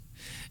heart.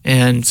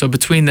 And so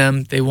between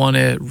them, they want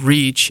to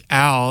reach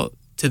out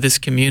to this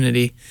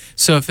community.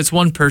 So if it's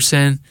one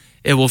person,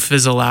 it will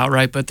fizzle out,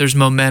 right? But there's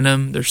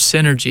momentum, there's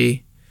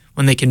synergy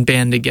when they can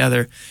band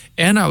together.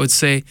 And I would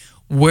say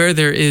where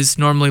there is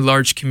normally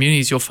large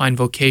communities, you'll find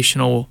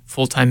vocational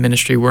full-time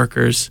ministry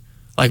workers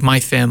like my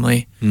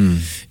family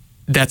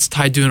that's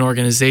tied to an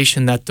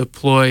organization that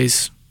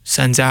deploys,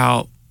 sends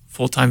out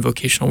full-time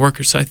vocational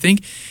workers. So I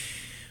think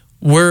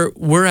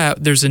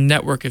there's a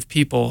network of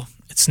people.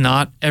 It's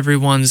not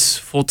everyone's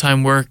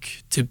full-time work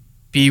to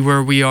be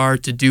where we are,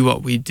 to do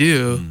what we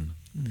do,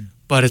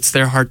 but it's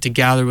their heart to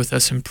gather with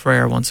us in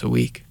prayer once a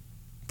week,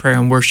 prayer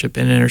and worship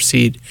and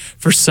intercede.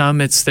 For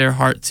some, it's their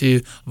heart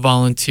to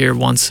volunteer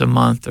once a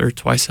month or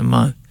twice a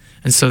month.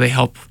 And so they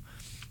help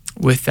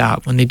with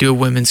that. When they do a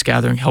women's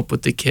gathering, help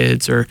with the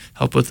kids or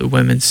help with the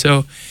women.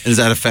 So, is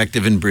that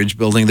effective in bridge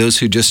building? Those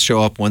who just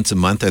show up once a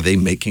month, are they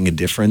making a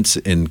difference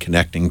in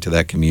connecting to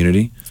that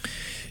community?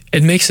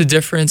 It makes a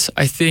difference.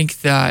 I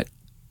think that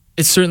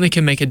it certainly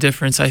can make a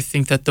difference. I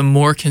think that the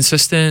more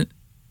consistent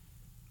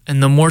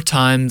and the more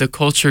time, the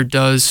culture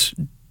does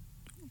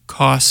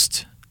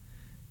cost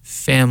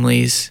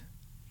families.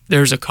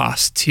 There's a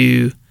cost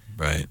to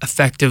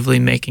effectively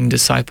making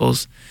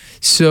disciples.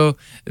 So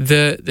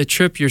the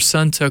trip your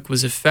son took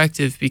was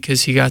effective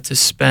because he got to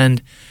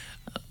spend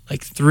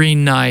like 3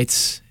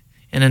 nights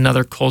in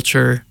another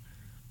culture,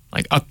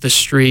 like up the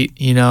street,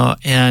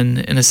 and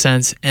in a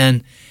sense,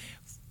 and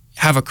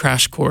have a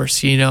crash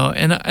course,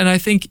 and I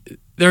think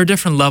there are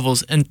different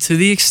levels, and to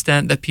the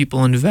extent that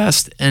people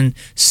invest and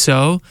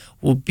sow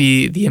will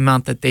be the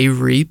amount that they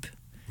reap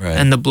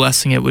and the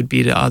blessing it would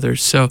be to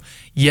others. So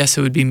yes,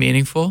 it would be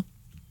meaningful,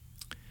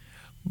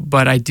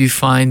 but I do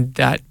find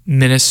that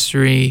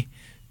ministry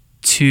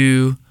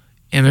to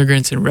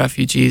immigrants and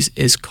refugees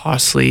is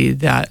costly,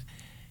 that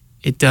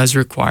it does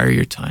require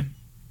your time.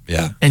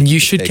 Yeah. And you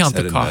should count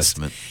the cost.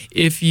 Investment.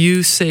 If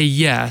you say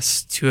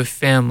yes to a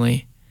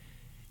family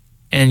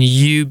and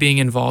you being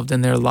involved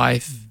in their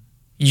life,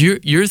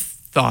 your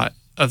thought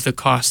of the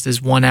cost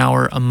is 1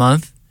 hour a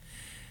month.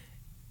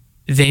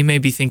 They may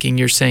be thinking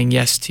you're saying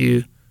yes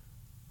to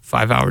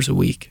 5 hours a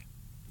week.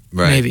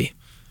 Right. Maybe.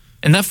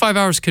 And that 5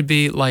 hours could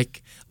be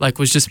like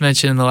was just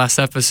mentioned in the last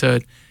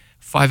episode,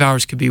 5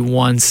 hours could be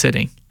one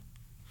sitting.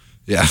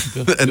 Yeah.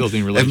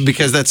 Building relationships.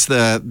 Because that's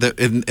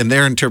in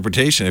their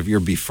interpretation, if you're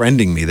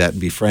befriending me, that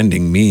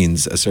befriending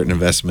means a certain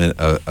investment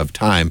of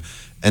time.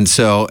 And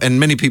so, and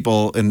many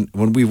people, and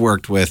when we've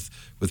worked with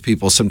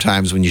people,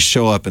 sometimes when you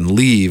show up and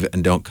leave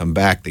and don't come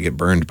back, they get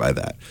burned by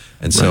that.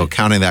 And so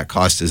counting that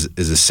cost is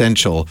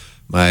essential.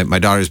 My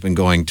daughter's been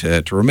going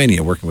to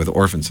Romania, working with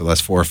orphans for the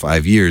last 4 or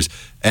 5 years.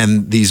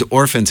 And these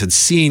orphans had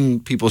seen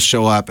people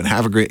show up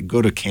and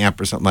go to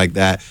camp or something like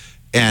that.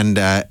 And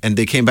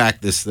they came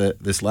back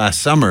this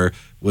last summer,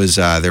 was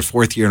their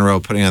 4th year in a row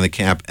putting on the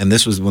camp. And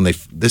this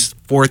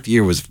 4th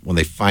year was when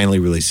they finally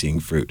really seeing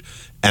fruit.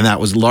 And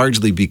that was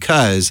largely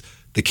because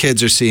the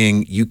kids are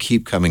seeing you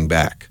keep coming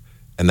back.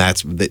 And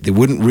they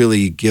wouldn't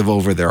really give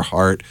over their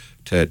heart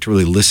to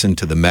really listen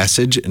to the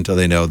message until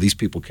they know these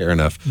people care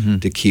enough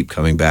to keep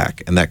coming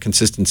back. And that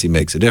consistency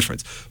makes a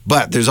difference.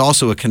 But there's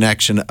also a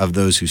connection of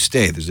those who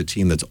stay. There's a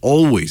team that's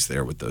always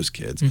there with those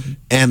kids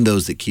and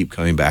those that keep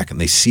coming back. And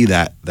they see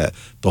that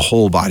the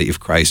whole body of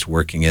Christ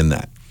working in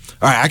that.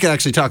 All right, I could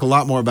actually talk a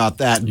lot more about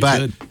that,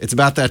 but it's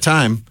about that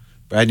time.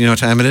 Brad, you know what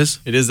time it is?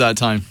 It is that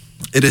time.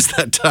 It is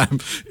that time.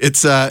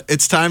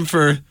 It's time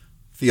for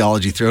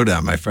Theology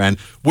Throwdown, my friend.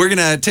 We're going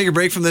to take a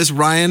break from this.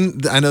 Ryan,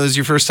 I know this is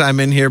your first time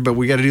in here, but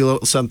we got to do a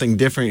little something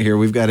different here.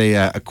 We've got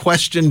a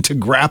question to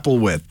grapple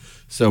with.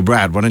 So,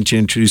 Brad, why don't you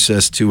introduce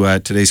us to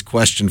today's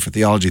question for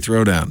Theology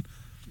Throwdown?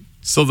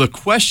 So the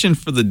question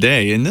for the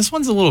day, and this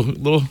one's has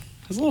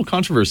a little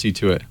controversy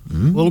to it, a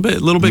little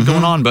bit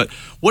going on. But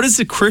what is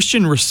the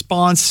Christian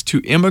response to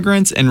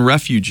immigrants and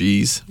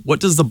refugees? What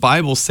does the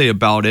Bible say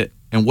about it?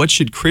 And what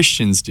should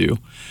Christians do?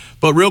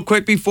 But real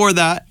quick before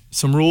that,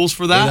 some rules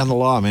for that. Lay down the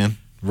law, man.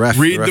 Read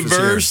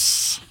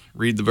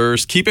the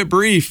verse. Keep it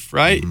brief,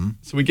 right?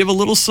 So we give a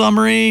little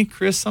summary.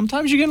 Chris,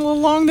 sometimes you're getting a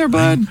little long there,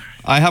 bud.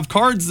 I have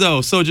cards,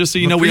 though. So just so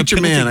you know, we have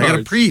penalty cards. I got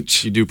to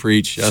preach. You do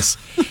preach, yes.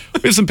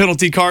 We have some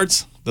penalty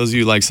cards. Those of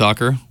you who like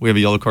soccer, we have a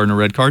yellow card and a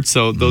red card.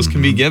 So those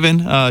can be given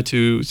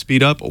to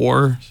speed up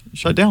or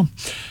shut down.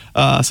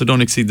 So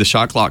don't exceed the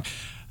shot clock.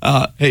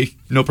 Hey,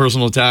 no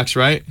personal attacks,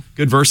 right?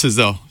 Good verses,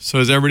 though. So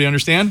does everybody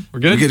understand? We're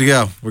good?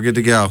 We're good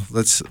to go.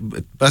 Let's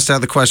bust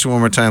out the question one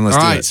more time. Let's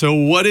do it. All right, so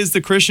what is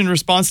the Christian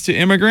response to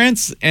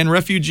immigrants and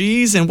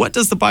refugees, and what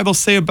does the Bible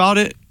say about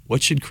it?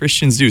 What should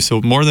Christians do?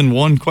 So more than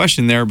one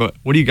question there, but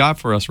what do you got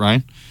for us,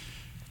 Ryan?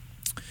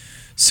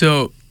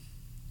 So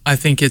I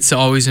think it's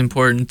always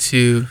important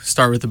to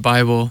start with the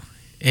Bible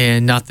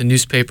and not the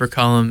newspaper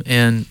column.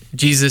 And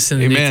Jesus in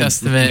the New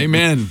Testament.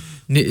 Amen.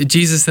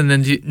 Jesus in the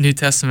New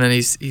Testament,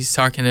 he's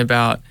talking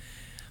about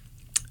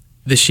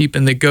the sheep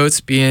and the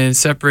goats being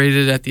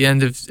separated at the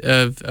end of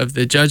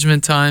the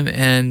judgment time,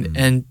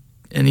 and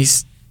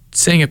he's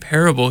saying a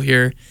parable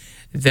here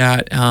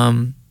that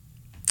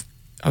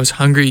I was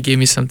hungry, you gave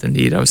me something to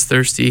eat. I was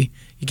thirsty,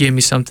 you gave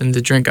me something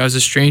to drink. I was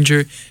a stranger,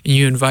 and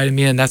you invited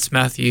me in. That's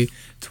Matthew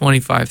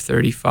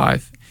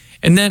 25:35.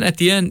 And then at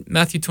the end,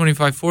 Matthew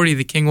 25:40,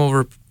 the king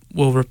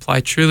will reply,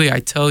 "Truly, I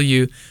tell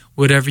you,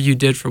 whatever you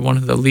did for one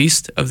of the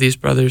least of these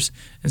brothers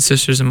and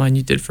sisters of mine,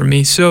 you did for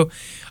me." So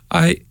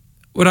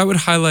what I would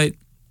highlight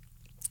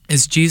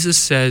is Jesus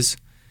says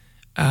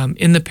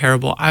in the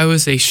parable, I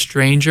was a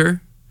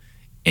stranger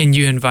and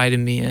you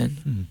invited me in.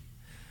 Mm-hmm.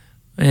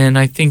 And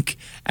I think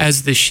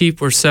as the sheep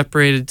were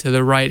separated to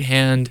the right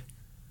hand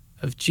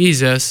of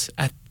Jesus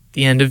at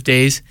the end of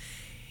days,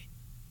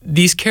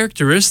 these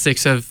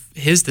characteristics of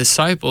his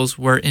disciples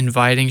were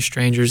inviting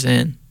strangers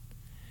in.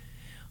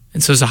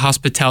 And so it's a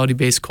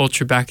hospitality-based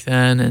culture back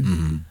then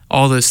and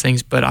all those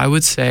things. But I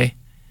would say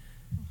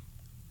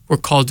we're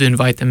called to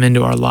invite them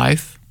into our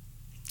life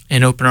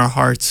and open our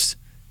hearts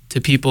to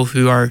people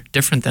who are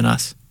different than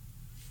us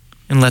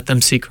and let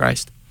them see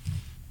Christ.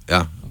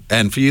 Yeah.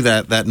 And for you,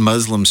 that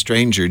Muslim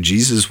stranger,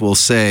 Jesus will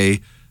say,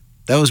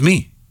 that was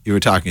me you were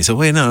talking. So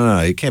wait, no,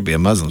 it can't be a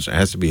Muslim stranger. It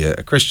has to be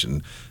a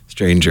Christian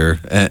stranger.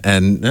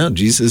 And no,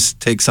 Jesus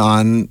takes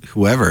on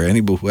whoever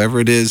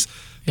it is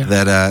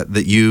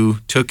that you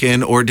took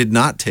in or did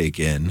not take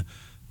in.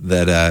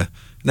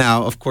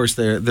 Now, of course,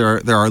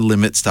 there are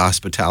limits to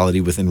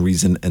hospitality within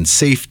reason and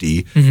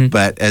safety,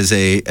 but as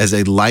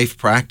a life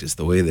practice,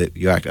 the way that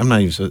you act, I'm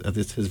not even.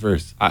 It's his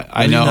verse.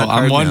 I know.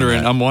 I'm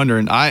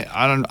wondering.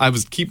 I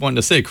was keep wanting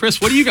to say,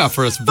 Chris, what do you got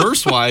for us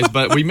verse wise?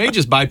 But we may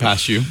just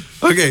bypass you.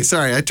 Okay,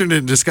 sorry. I turned it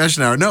into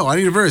discussion hour. No, I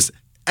need a verse.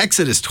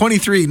 Exodus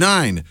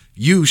 23:9.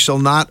 You shall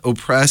not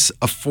oppress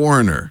a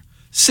foreigner,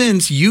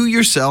 since you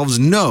yourselves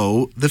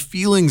know the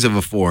feelings of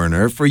a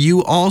foreigner, for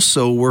you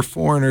also were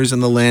foreigners in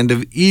the land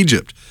of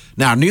Egypt.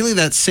 Now, nearly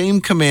that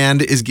same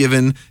command is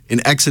given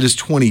in Exodus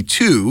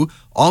 22,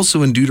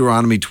 also in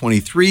Deuteronomy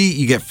 23.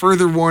 You get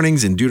further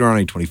warnings in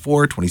Deuteronomy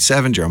 24,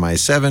 27, Jeremiah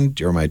 7,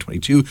 Jeremiah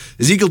 22,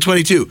 Ezekiel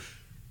 22.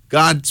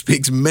 God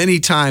speaks many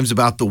times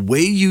about the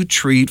way you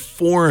treat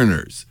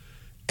foreigners.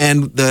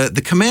 And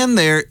the command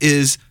there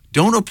is,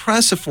 don't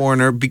oppress a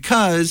foreigner,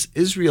 because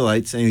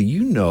Israelites saying,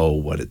 you know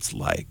what it's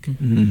like.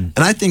 Mm-hmm. And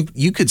I think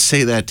you could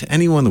say that to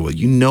anyone in the world.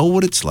 You know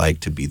what it's like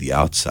to be the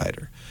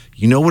outsider.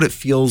 You know what it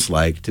feels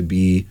like to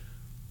be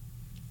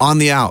on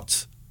the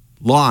outs,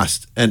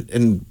 lost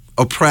and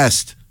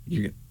oppressed.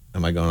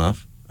 Am I going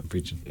off? I'm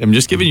preaching. I'm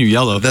just giving you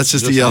yellow. That's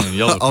just a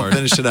yellow. I'll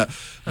finish it up.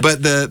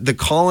 But the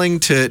calling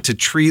to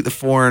treat the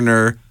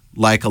foreigner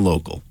like a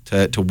local,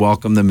 to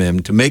welcome them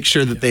in, to make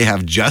sure that they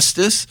have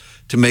justice,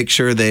 to make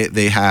sure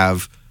they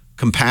have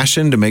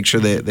compassion, to make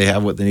sure they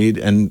have what they need,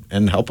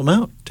 and help them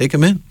out, take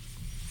them in.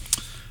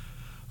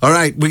 All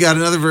right, we got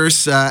another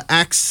verse,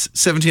 Acts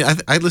 17.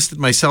 I listed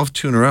myself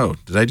 2 in a row.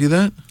 Did I do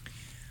that?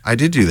 I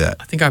did do that.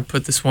 I think I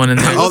put this one in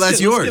there. Oh, that's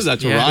yours.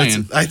 Let's give that to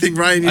Ryan. I think,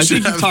 Ryan, you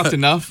should have talked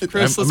enough.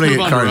 Chris, let's move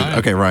on to Ryan.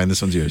 Okay, Ryan,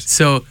 this one's yours.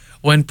 So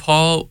when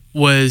Paul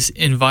was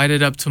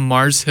invited up to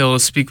Mars Hill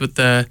to speak with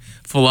the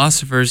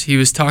philosophers, he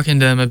was talking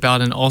to them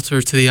about an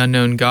altar to the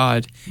unknown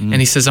God. And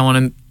he says, I want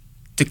to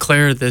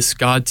declare this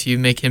God to you,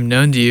 make him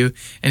known to you.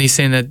 And he's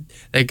saying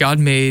that God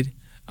made,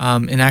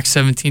 in Acts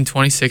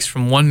 17:26,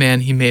 from one man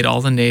he made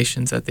all the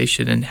nations, that they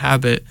should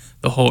inhabit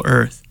the whole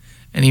earth.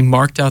 And he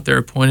marked out their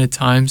appointed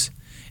times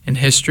in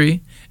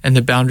history and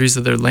the boundaries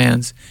of their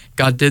lands.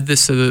 God did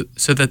this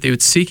so that they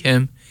would seek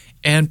him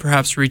and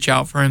perhaps reach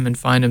out for him and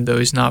find him, though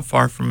he's not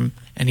far from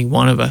any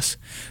one of us.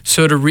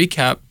 So to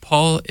recap,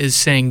 Paul is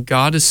saying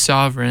God is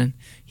sovereign.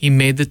 He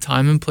made the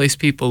time and place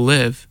people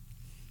live,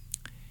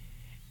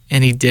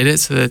 and he did it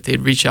so that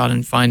they'd reach out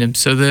and find him.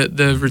 So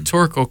the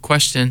rhetorical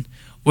question,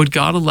 would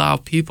God allow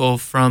people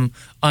from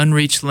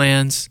unreached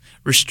lands,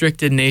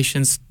 restricted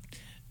nations,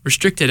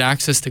 restricted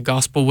access to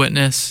gospel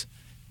witness,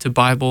 to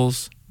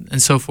Bibles,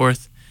 and so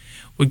forth?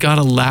 Would God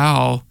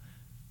allow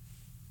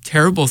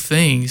terrible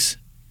things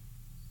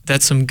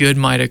that some good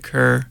might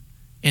occur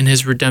in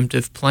his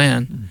redemptive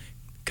plan,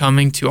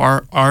 coming to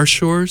our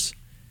shores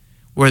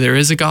where there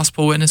is a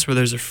gospel witness, where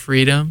there's a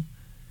freedom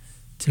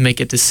to make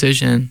a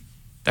decision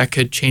that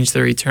could change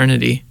their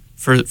eternity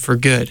for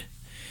good?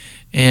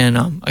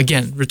 And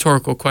again,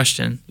 rhetorical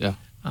question. Yeah.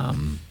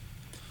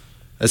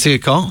 That's a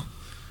good call.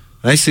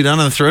 Nicely done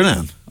on the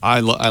throwdown. I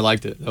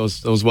liked it. That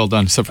was well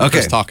done. Except for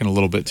Chris talking a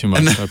little bit too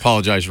much. I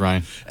apologize,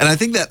 Ryan. And I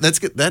think that's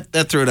good. That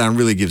throwdown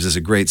really gives us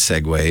a great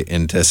segue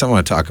into something I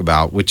want to talk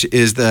about, which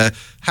is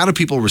how do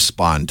people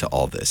respond to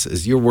all this?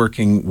 As you're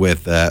working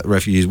with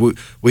refugees,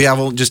 we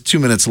have just 2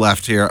 minutes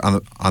left here on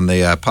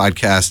the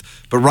podcast.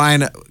 But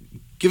Ryan,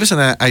 give us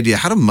an idea.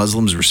 How do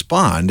Muslims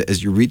respond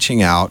as you're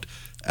reaching out?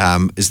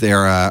 Is there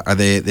are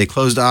they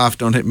closed off?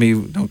 Don't hit me.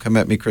 Don't come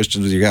at me,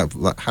 Christians with your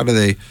God. How do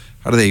they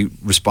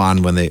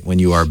respond when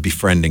you are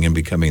befriending and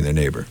becoming their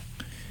neighbor?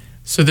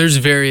 So there's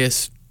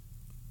various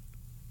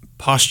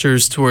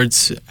postures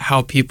towards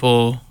how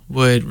people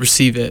would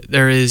receive it.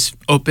 There is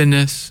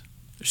openness,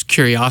 there's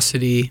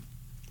curiosity,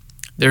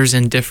 there's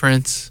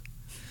indifference.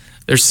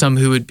 There's some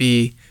who would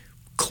be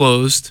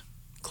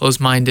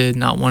closed-minded,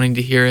 not wanting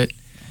to hear it.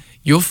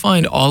 You'll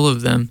find all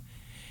of them.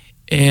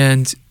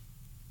 And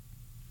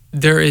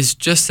there is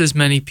just as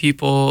many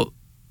people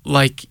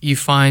like you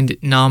find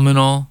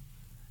nominal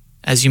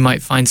as you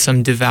might find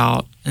some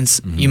devout,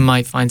 and you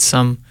might find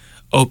some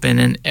open,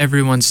 and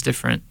everyone's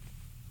different.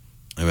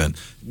 Amen.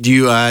 Do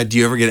you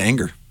ever get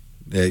anger?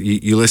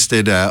 You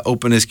listed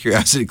openness,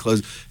 curiosity,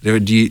 closed. Do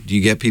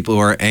you get people who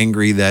are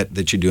angry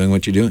that you're doing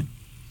what you're doing?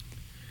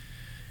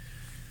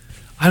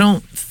 I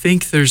don't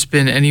think there's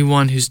been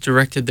anyone who's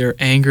directed their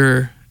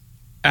anger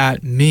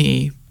at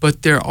me,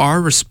 but there are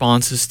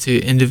responses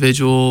to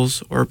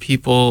individuals or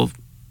people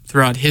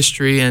throughout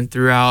history and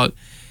throughout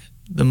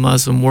the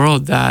Muslim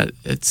world that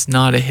it's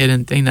not a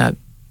hidden thing that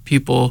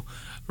people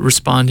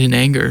respond in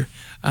anger.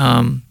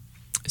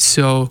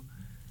 So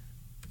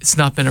it's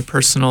not been a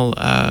personal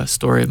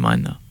story of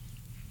mine, though.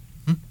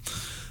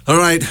 All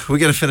right, we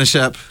got to finish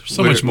up.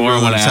 So much more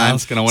I want to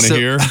ask and I want to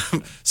hear.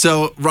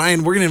 So,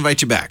 Ryan, we're going to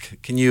invite you back.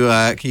 Can you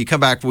come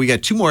back? We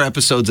got 2 more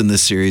episodes in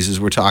this series as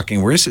we're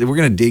talking. We're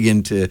going to dig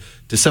into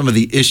some of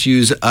the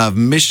issues of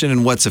mission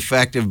and what's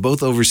effective,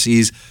 both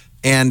overseas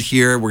and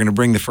here. We're going to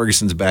bring the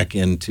Fergusons back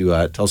in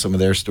to tell some of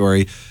their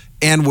story.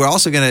 And we're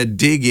also going to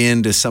dig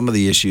into some of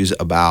the issues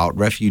about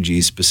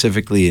refugees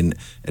specifically and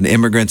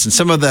immigrants and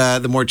some of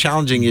the more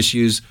challenging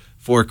issues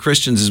for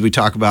Christians as we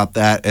talk about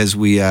that. As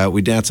we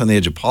dance on the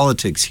edge of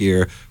politics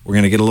here, we're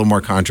going to get a little more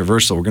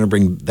controversial. We're going to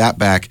bring that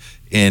back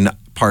in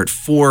part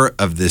 4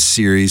 of this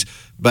series.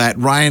 But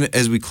Ryan,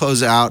 as we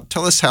close out,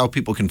 tell us how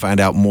people can find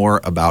out more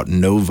about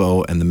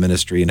Novo and the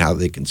ministry and how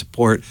they can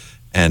support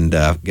and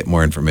get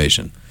more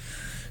information.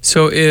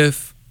 So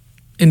if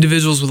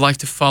individuals would like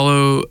to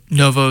follow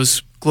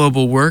Novo's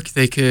global work,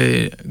 they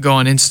could go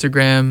on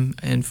Instagram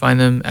and find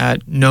them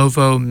at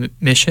Novo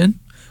Mission,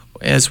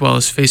 as well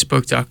as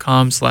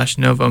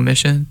Facebook.com/Novo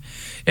Mission.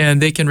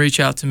 And they can reach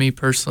out to me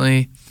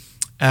personally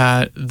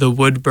at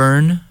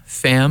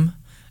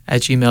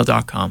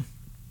thewoodburnfam@gmail.com.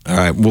 All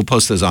right. We'll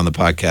post those on the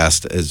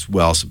podcast as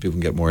well so people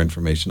can get more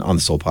information on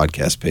the Soul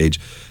Podcast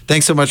page.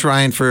 Thanks so much,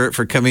 Ryan, for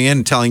coming in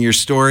and telling your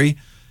story.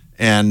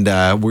 And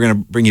we're going to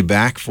bring you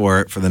back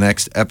for the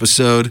next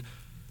episode.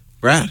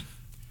 Brad.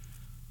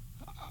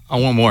 I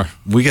want more.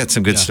 We got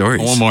some good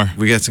stories. I want more.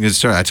 We got some good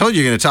stories. I told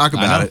you you're going to talk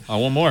about it. I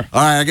want more. All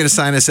right, I got to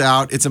sign us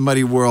out. It's a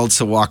muddy world,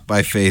 so walk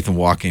by faith and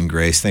walk in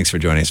grace. Thanks for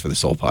joining us for the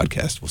Soul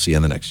Podcast. We'll see you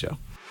on the next show.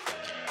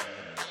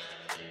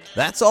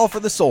 That's all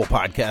for the Soul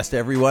Podcast,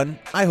 everyone.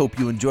 I hope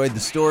you enjoyed the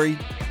story.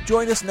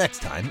 Join us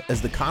next time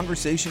as the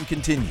conversation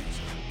continues.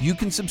 You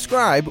can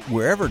subscribe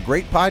wherever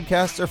great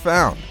podcasts are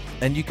found,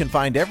 and you can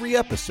find every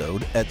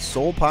episode at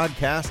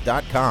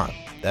soulpodcast.com.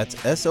 That's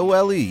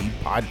SOLE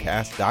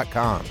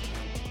podcast.com.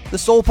 The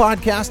Soul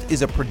Podcast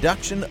is a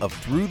production of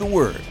Through the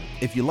Word.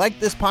 If you like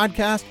this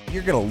podcast,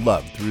 you're going to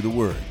love Through the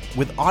Word,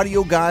 with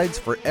audio guides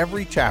for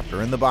every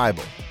chapter in the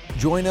Bible.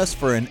 Join us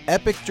for an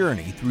epic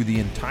journey through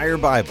the entire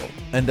Bible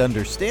and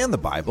understand the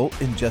Bible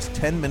in just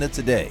 10 minutes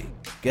a day.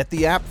 Get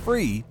the app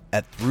free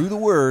at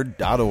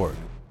throughtheword.org.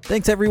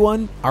 Thanks,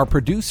 everyone. Our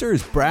producer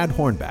is Brad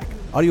Hornback.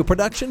 Audio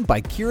production by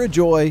Kira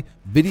Joy.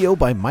 Video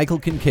by Michael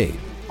Kincaid.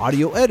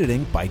 Audio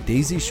editing by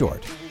Daisy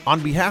Short. On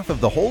behalf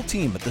of the whole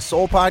team at the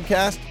Soul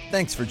Podcast,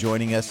 thanks for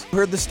joining us. You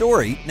heard the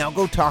story, now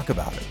go talk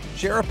about it.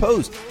 Share a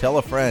post, tell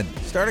a friend,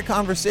 start a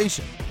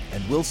conversation,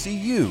 and we'll see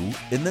you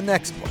in the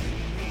next one.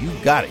 You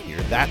gotta hear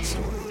that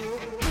story.